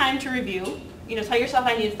 Plan your time to review. Tell yourself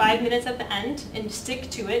I need 5 minutes at the end, and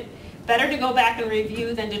stick to it. Better to go back and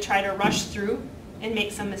review than to try to rush through and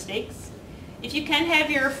make some mistakes. If you can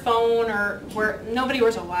have your phone, or where nobody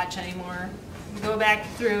wears a watch anymore, go back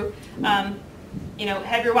through.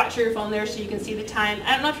 Have your watch or your phone there so you can see the time.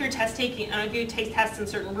 I don't know if you're test taking, I don't know if you take tests in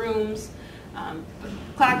certain rooms,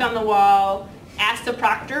 clock on the wall, ask the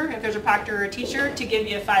proctor, if there's a proctor or a teacher, to give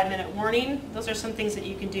you a 5-minute warning. Those are some things that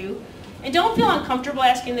you can do. And don't feel uncomfortable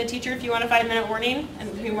asking the teacher if you want a 5-minute warning,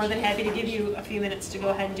 and we'll be more than happy to give you a few minutes to go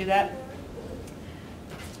ahead and do that.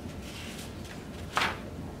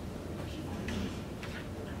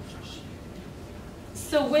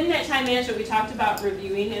 So when that time management, we talked about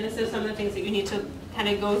reviewing, and this is some of the things that you need to kind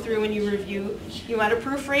of go through when you review. You want to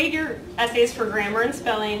proofread your essays for grammar and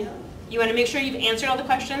spelling. You want to make sure you've answered all the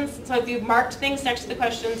questions. So if you've marked things next to the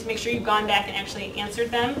questions, make sure you've gone back and actually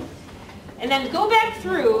answered them. And then go back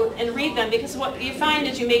through and read them, because what you find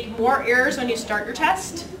is you make more errors when you start your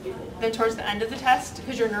test than towards the end of the test,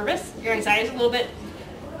 because you're nervous. Your anxiety is a little bit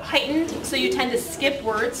heightened, so you tend to skip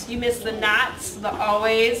words. You miss the nots, the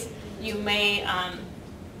always. You may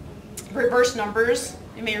reverse numbers.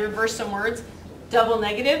 You may reverse some words. Double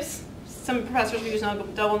negatives. Some professors will use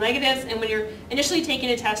double negatives, and when you're initially taking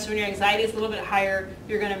a test, when your anxiety is a little bit higher,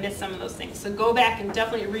 you're going to miss some of those things. So go back and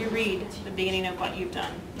definitely reread the beginning of what you've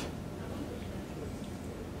done.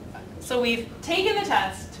 So we've taken the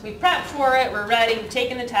test, we've prepped for it, we're ready, we've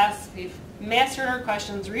taken the test, we've mastered our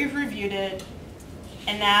questions, we've reviewed it,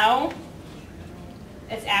 and now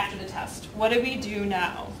it's after the test. What do we do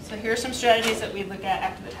now? So here are some strategies that we look at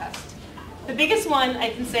after the test. The biggest one I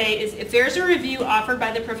can say is, if there's a review offered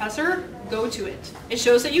by the professor, go to it. It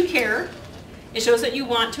shows that you care, it shows that you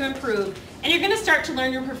want to improve, and you're going to start to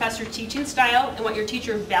learn your professor's teaching style and what your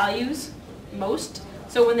teacher values most.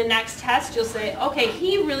 So when the next test, you'll say, okay,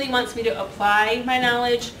 he really wants me to apply my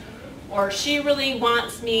knowledge, or she really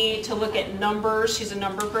wants me to look at numbers. She's a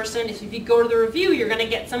number person. If you go to the review, you're going to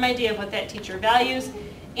get some idea of what that teacher values.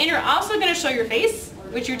 And you're also going to show your face,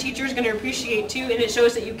 which your teacher is going to appreciate too, and it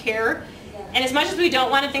shows that you care. And as much as we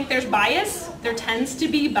don't want to think there's bias, there tends to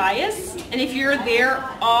be bias. And if you're there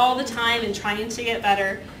all the time and trying to get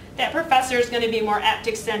better, that professor is going to be more apt to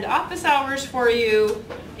extend office hours for you.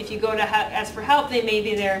 If you go to ask for help, they may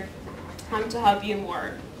be there to help you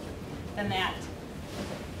more than that.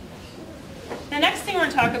 The next thing we're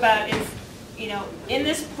going to talk about is, in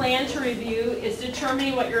this plan to review, is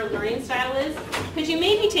determining what your learning style is. Because you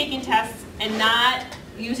may be taking tests and not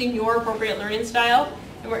using your appropriate learning style.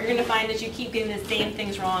 And what you're going to find is you keep getting the same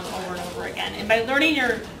things wrong over and over again. And by learning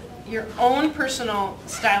your own personal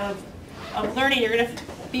style of learning, you're going to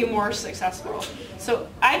be more successful. So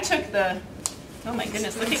I took the, oh my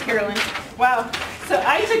goodness, look at Carolyn. Wow. So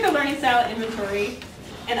I took the learning style inventory,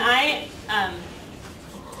 and I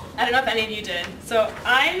don't know if any of you did. So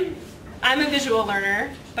I'm I'm a visual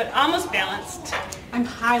learner, but almost balanced. I'm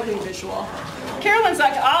highly visual. Carolyn's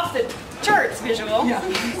like off the charts visual. Yeah.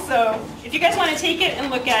 So if you guys want to take it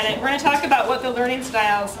and look at it, we're going to talk about what the learning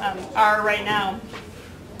styles are right now.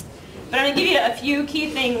 But I'm going to give you a few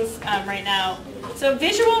key things right now. So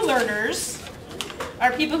visual learners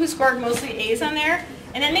are people who scored mostly A's on there,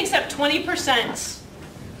 and that makes up 20%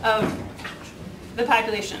 of the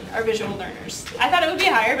population are visual learners. I thought it would be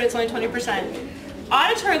higher, but it's only 20%.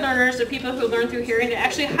 Auditory learners are people who learn through hearing. They're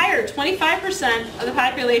actually higher. 25% of the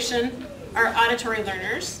population are auditory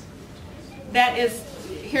learners. That is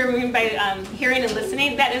hearing by hearing and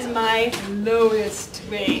listening. That is my lowest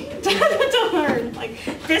way to learn. Like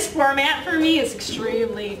this format for me is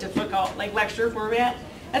extremely difficult, like lecture format.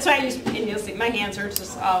 That's why I use, and you'll see my hands are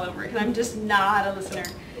just all over because I'm just not a listener.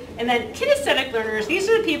 And then kinesthetic learners, these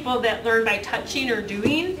are the people that learn by touching or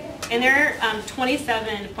doing, and they're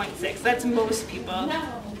 27.6. That's most people.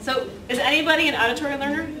 So is anybody an auditory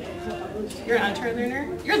learner? You're an auditory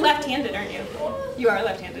learner? You're left-handed, aren't you? You are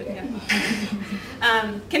left-handed,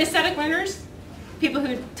 yeah. Kinesthetic learners, people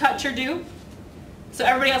who touch or do. So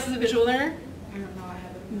everybody else is a visual learner? I don't know,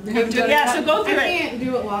 I haven't. Yeah, so go through I it. can't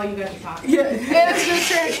do it while you guys are talking. Yeah, it's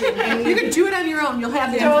distraction. You can do it on your own. You'll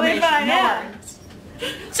have the Totally information. fine, No yeah. worries.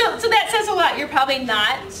 So that says a lot. You're probably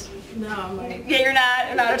not. No, I'm like, Yeah, you're not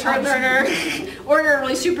an auditory learner, or you're a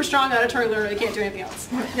really super strong auditory learner that can't do anything else.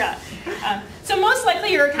 Yeah. So most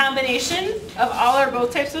likely you're a combination of all or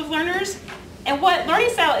both types of learners. And what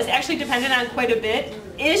learning style is actually dependent on quite a bit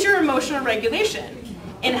is your emotional regulation.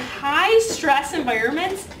 In high stress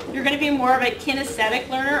environments, you're going to be more of a kinesthetic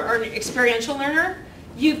learner or an experiential learner,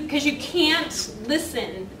 because you can't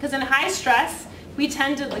listen. Because in high stress, we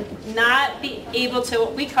tend to not be able to,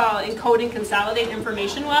 what we call encode and consolidate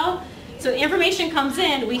information well. So information comes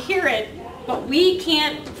in, we hear it, but we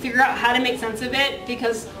can't figure out how to make sense of it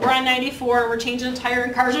because we're on 94 and we're changing a tire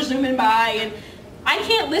and cars are zooming by, and I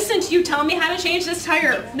can't listen to you tell me how to change this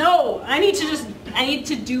tire. No, I need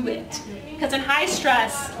to do it. Because in high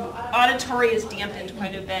stress, auditory is dampened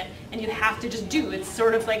quite a bit, and you have to just do. It's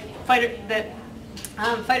sort of like fight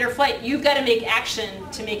or flight. You've got to make action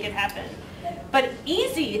to make it happen. But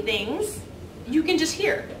easy things, you can just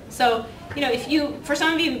hear. So, for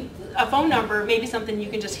some of you, a phone number may be something you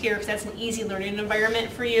can just hear because that's an easy learning environment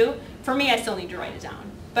for you. For me, I still need to write it down.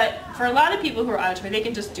 But for a lot of people who are auditory, they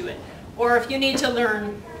can just do it. Or if you need to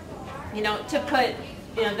learn, to put,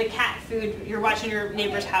 the cat food, you're watching your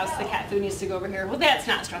neighbor's house, the cat food needs to go over here. Well, that's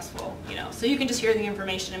not stressful, So you can just hear the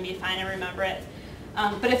information and be fine and remember it.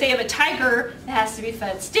 But if they have a tiger that has to be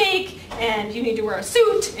fed steak and you need to wear a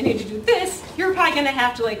suit and you need to do this, you're probably going to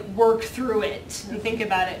have to work through it and think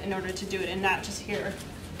about it in order to do it and not just hear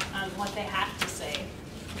what they have to say.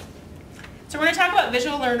 So we're going to talk about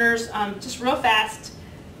visual learners just real fast.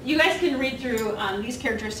 You guys can read through these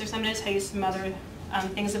characteristics. I'm going to tell you some other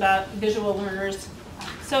things about visual learners.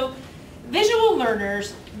 So visual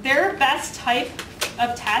learners, their best type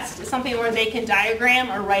of test is something where they can diagram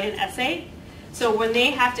or write an essay. So when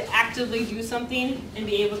they have to actively do something and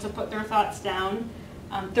be able to put their thoughts down.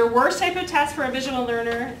 Their worst type of test for a visual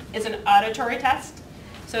learner is an auditory test.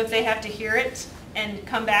 So if they have to hear it and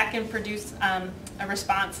come back and produce a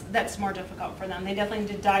response, that's more difficult for them. They definitely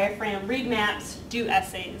need to diaphragm, read maps, do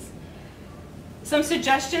essays. Some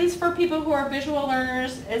suggestions for people who are visual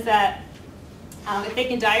learners is that if they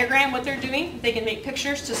can diagram what they're doing, they can make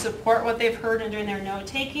pictures to support what they've heard and doing their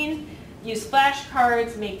note-taking, use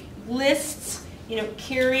flashcards, make lists,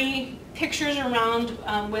 carry pictures around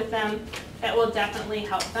with them. That will definitely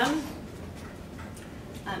help them.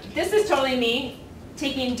 This is totally me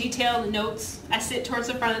taking detailed notes. I sit towards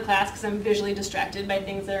the front of the class because I'm visually distracted by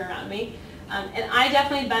things that are around me. And I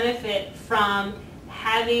definitely benefit from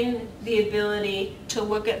having the ability to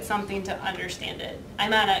look at something to understand it.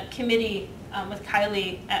 I'm on a committee with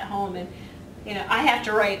Kylie at home, and I have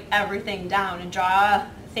to write everything down and draw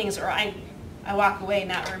things, or I walk away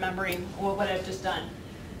not remembering what I've just done.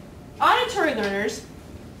 Auditory learners,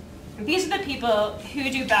 these are the people who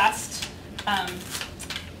do best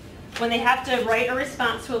when they have to write a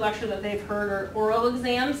response to a lecture that they've heard, or oral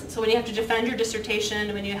exams. So when you have to defend your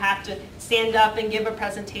dissertation, when you have to stand up and give a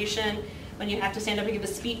presentation, when you have to stand up and give a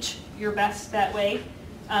speech, you're best that way.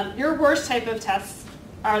 Your worst type of tests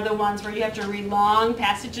are the ones where you have to read long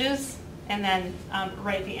passages and then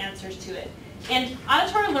write the answers to it. And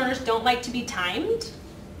auditory learners don't like to be timed.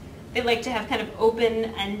 They like to have kind of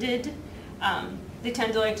open-ended. They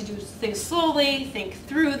tend to like to do things slowly, think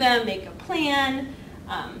through them, make a plan.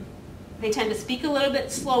 They tend to speak a little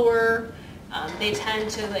bit slower. They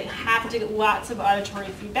tend to have to get lots of auditory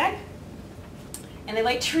feedback. And they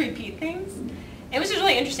like to repeat things. It was just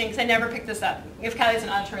really interesting because I never picked this up. If Kylie's an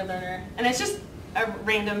auditory learner, and it's just a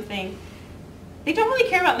random thing. They don't really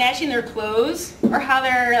care about matching their clothes or how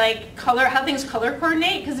they're like how things color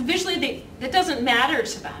coordinate, because visually that doesn't matter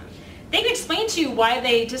to them. They can explain to you why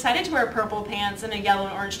they decided to wear purple pants and a yellow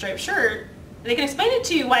and orange striped shirt. They can explain it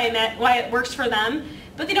to you why it works for them,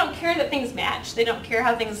 but they don't care that things match. They don't care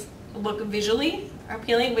how things look visually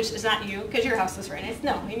appealing, which is not you, because your house is very nice.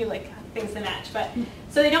 No, you like things to match, but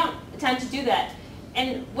so they don't tend to do that.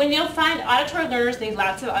 And when you'll find auditory learners need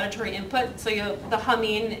lots of auditory input, so the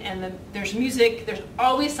humming and there's music, there's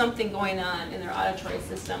always something going on in their auditory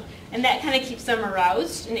system. And that kind of keeps them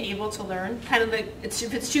aroused and able to learn. Kind of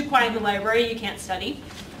if it's too quiet in the library, you can't study,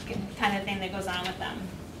 kind of thing that goes on with them.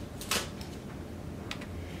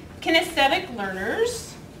 Kinesthetic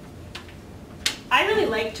learners. I really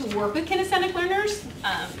like to work with kinesthetic learners.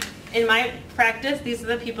 In my practice, these are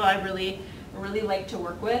the people I really like to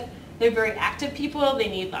work with. They're very active people. They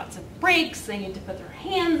need lots of breaks. They need to put their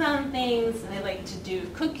hands on things. And they like to do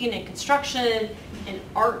cooking and construction and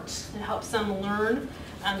art. It helps them learn.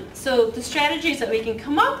 So the strategies that we can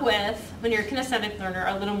come up with when you're a kinesthetic learner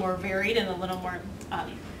are a little more varied and a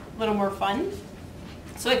little more fun.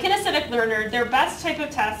 So a kinesthetic learner, their best type of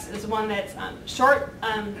test is one that's short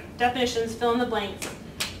definitions, fill in the blanks,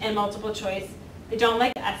 and multiple choice. They don't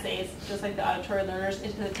like essays, just like the auditory learners,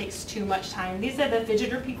 because it takes too much time. These are the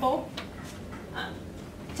fidgeter people.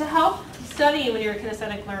 To help study when you're a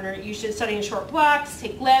kinesthetic learner, you should study in short blocks,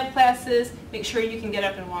 take lab classes, make sure you can get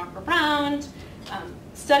up and walk around.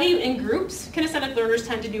 Study in groups. Kinesthetic learners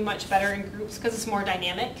tend to do much better in groups because it's more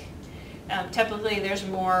dynamic. Typically there's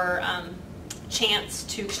more chance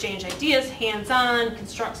to exchange ideas, hands-on,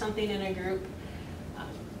 construct something in a group.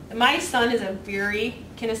 My son is a very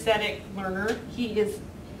kinesthetic learner. He is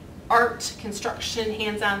art, construction,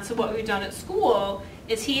 hands-on. So what we've done at school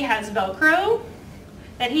is he has Velcro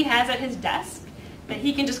that he has at his desk that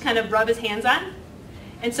he can just kind of rub his hands on.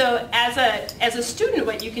 And so as a student,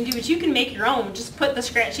 what you can do is you can make your own. Just put the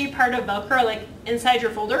scratchy part of Velcro like inside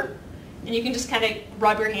your folder, and you can just kind of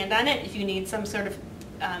rub your hand on it if you need some sort of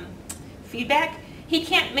feedback. He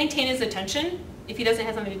can't maintain his attention if he doesn't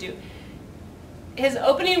have something to do. His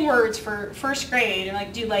opening words for first grade, I'm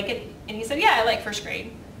like, do you like it? And he said, yeah, I like first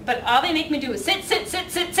grade. But all they make me do is sit, sit,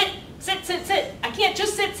 sit, sit, sit, sit, sit, sit. I can't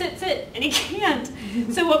just sit, sit, sit. And he can't.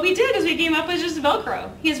 So what we did is we came up with just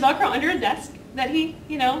Velcro. He has Velcro under a desk that he,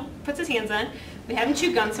 puts his hands on. We have him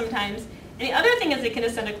chew gum sometimes. And the other thing as a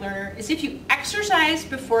kinesthetic learner is if you exercise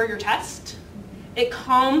before your test, it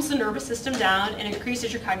calms the nervous system down and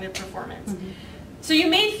increases your cognitive performance. Mm-hmm. So you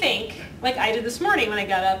may think, like I did this morning when I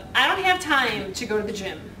got up, I don't have time to go to the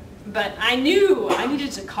gym. But I knew I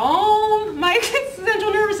needed to calm my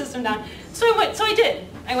central nervous system down. So I did.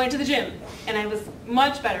 I went to the gym and I was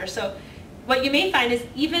much better. So what you may find is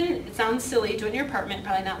even, it sounds silly, do it in your apartment,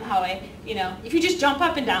 probably not in the hallway, if you just jump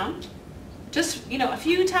up and down, just, a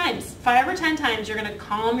few times, 5 or 10 times, you're going to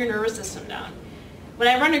calm your nervous system down. When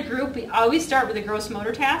I run a group, we always start with a gross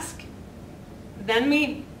motor task. Then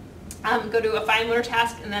we go to a fine motor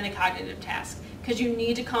task and then a cognitive task, because you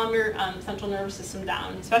need to calm your central nervous system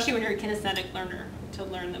down, especially when you're a kinesthetic learner, to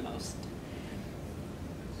learn the most.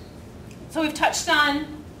 So we've touched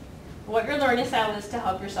on what your learning style is to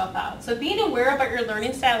help yourself out. So being aware of what your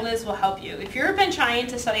learning style is will help you. If you've been trying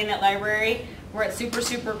to study in that library where it's super,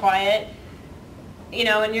 super quiet,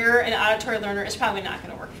 and you're an auditory learner, it's probably not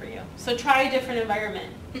going to work for you. So try a different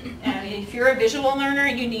environment. If you're a visual learner,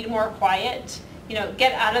 you need more quiet.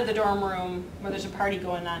 Get out of the dorm room where there's a party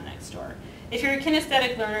going on next door. If you're a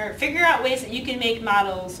kinesthetic learner, figure out ways that you can make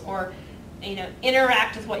models or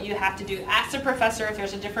interact with what you have to do. Ask the professor if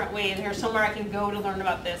there's a different way. There's somewhere I can go to learn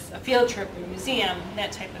about this, a field trip, a museum,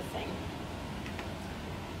 that type of thing.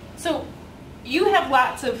 So you have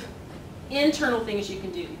lots of internal things you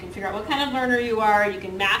can do. You can figure out what kind of learner you are. You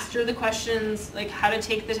can master the questions, like how to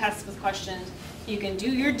take the test with questions. You can do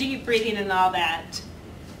your deep breathing and all that.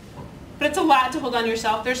 But it's a lot to hold on to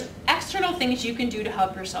yourself. There's external things you can do to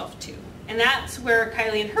help yourself too. And that's where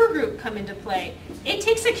Kylie and her group come into play. It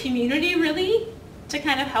takes a community really to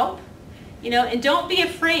kind of help, and don't be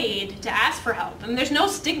afraid to ask for help. I mean, there's no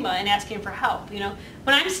stigma in asking for help, When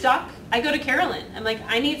I'm stuck, I go to Carolyn. I'm like,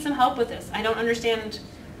 I need some help with this. I don't understand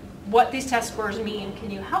what these test scores mean.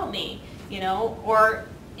 Can you help me? Or,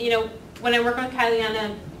 when I work with Kylie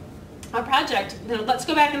on a project, let's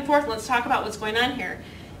go back and forth. Let's talk about what's going on here.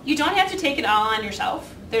 You don't have to take it all on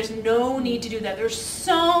yourself. There's no need to do that. There's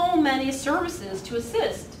so many services to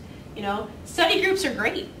assist. Study groups are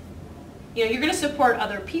great. You're going to support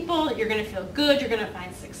other people. You're going to feel good. You're going to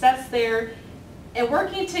find success there. And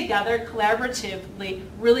working together collaboratively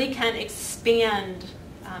really can expand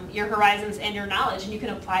your horizons and your knowledge, and you can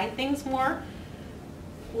apply things more.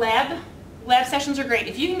 Lab sessions are great.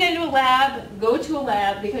 If you can get into a lab, go to a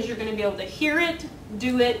lab, because you're going to be able to hear it,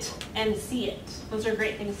 do it, and see it. Those are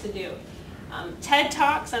great things to do. TED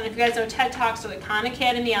Talks, I don't know if you guys know TED Talks or the Khan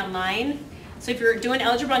Academy online. So if you're doing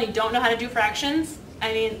algebra and you don't know how to do fractions,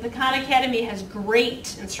 I mean, the Khan Academy has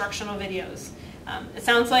great instructional videos. It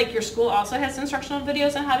sounds like your school also has instructional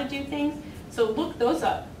videos on how to do things, so look those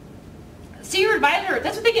up. See your advisor.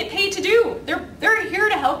 That's what they get paid to do. They're here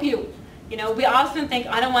to help you. You know, we often think,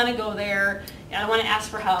 I don't want to go there, I don't want to ask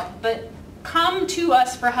for help, but come to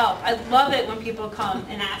us for help. I love it when people come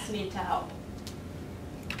and ask me to help.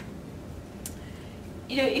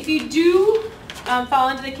 You know, if you do fall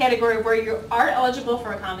into the category where you are eligible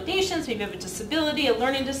for accommodations, maybe you have a disability, a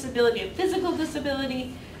learning disability, a physical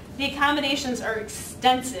disability, the accommodations are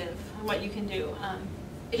extensive on what you can do.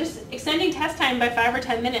 Just extending test time by 5 or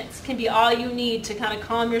 10 minutes can be all you need to kind of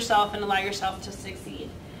calm yourself and allow yourself to succeed.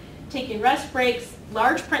 Taking rest breaks,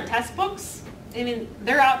 large print test books, I mean,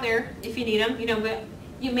 they're out there if you need them. You know,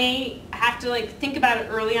 you may have to think about it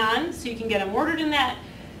early on so you can get them ordered in that.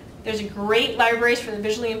 There's great libraries for the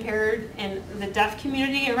visually impaired and the deaf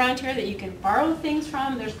community around here that you can borrow things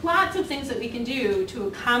from. There's lots of things that we can do to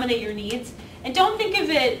accommodate your needs. And don't think of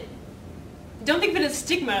it as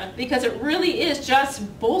stigma, because it really is just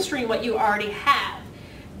bolstering what you already have.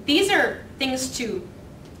 These are things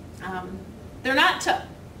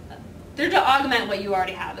they're to augment what you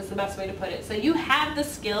already have, is the best way to put it. So you have the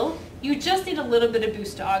skill, you just need a little bit of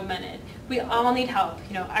boost to augment it. We all need help.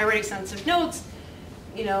 You know, I write extensive notes.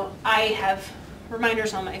 You know, I have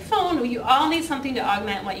reminders on my phone. You all need something to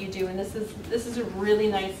augment what you do, and this is really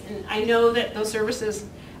nice. And I know that those services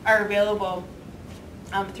are available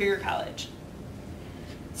through your college.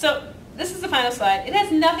 So this is the final slide. It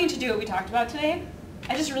has nothing to do with what we talked about today.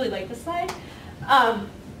 I just really like this slide. And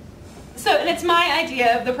it's my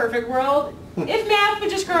idea of the perfect world. If math would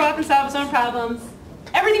just grow up and solve its own problems,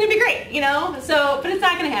 everything would be great, you know? But it's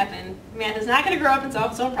not going to happen. Math is not going to grow up and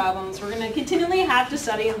solve its own problems. We're going to continually have to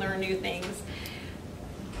study and learn new things.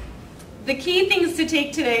 The key things to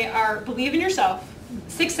take today are believe in yourself.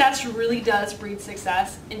 Success really does breed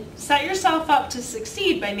success. And set yourself up to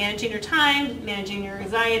succeed by managing your time, managing your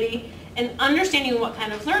anxiety, and understanding what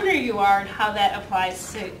kind of learner you are and how that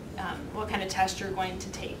applies to what kind of test you're going to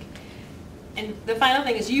take. And the final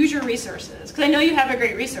thing is use your resources, because I know you have a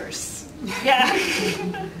great resource. Yeah.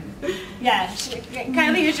 Yeah,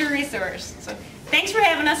 kindly use your resource. So thanks for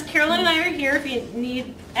having us. Carolyn and I are here if you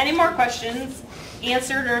need any more questions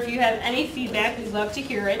answered, or if you have any feedback, we'd love to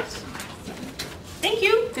hear it. Thank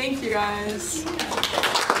you. Thank you, guys.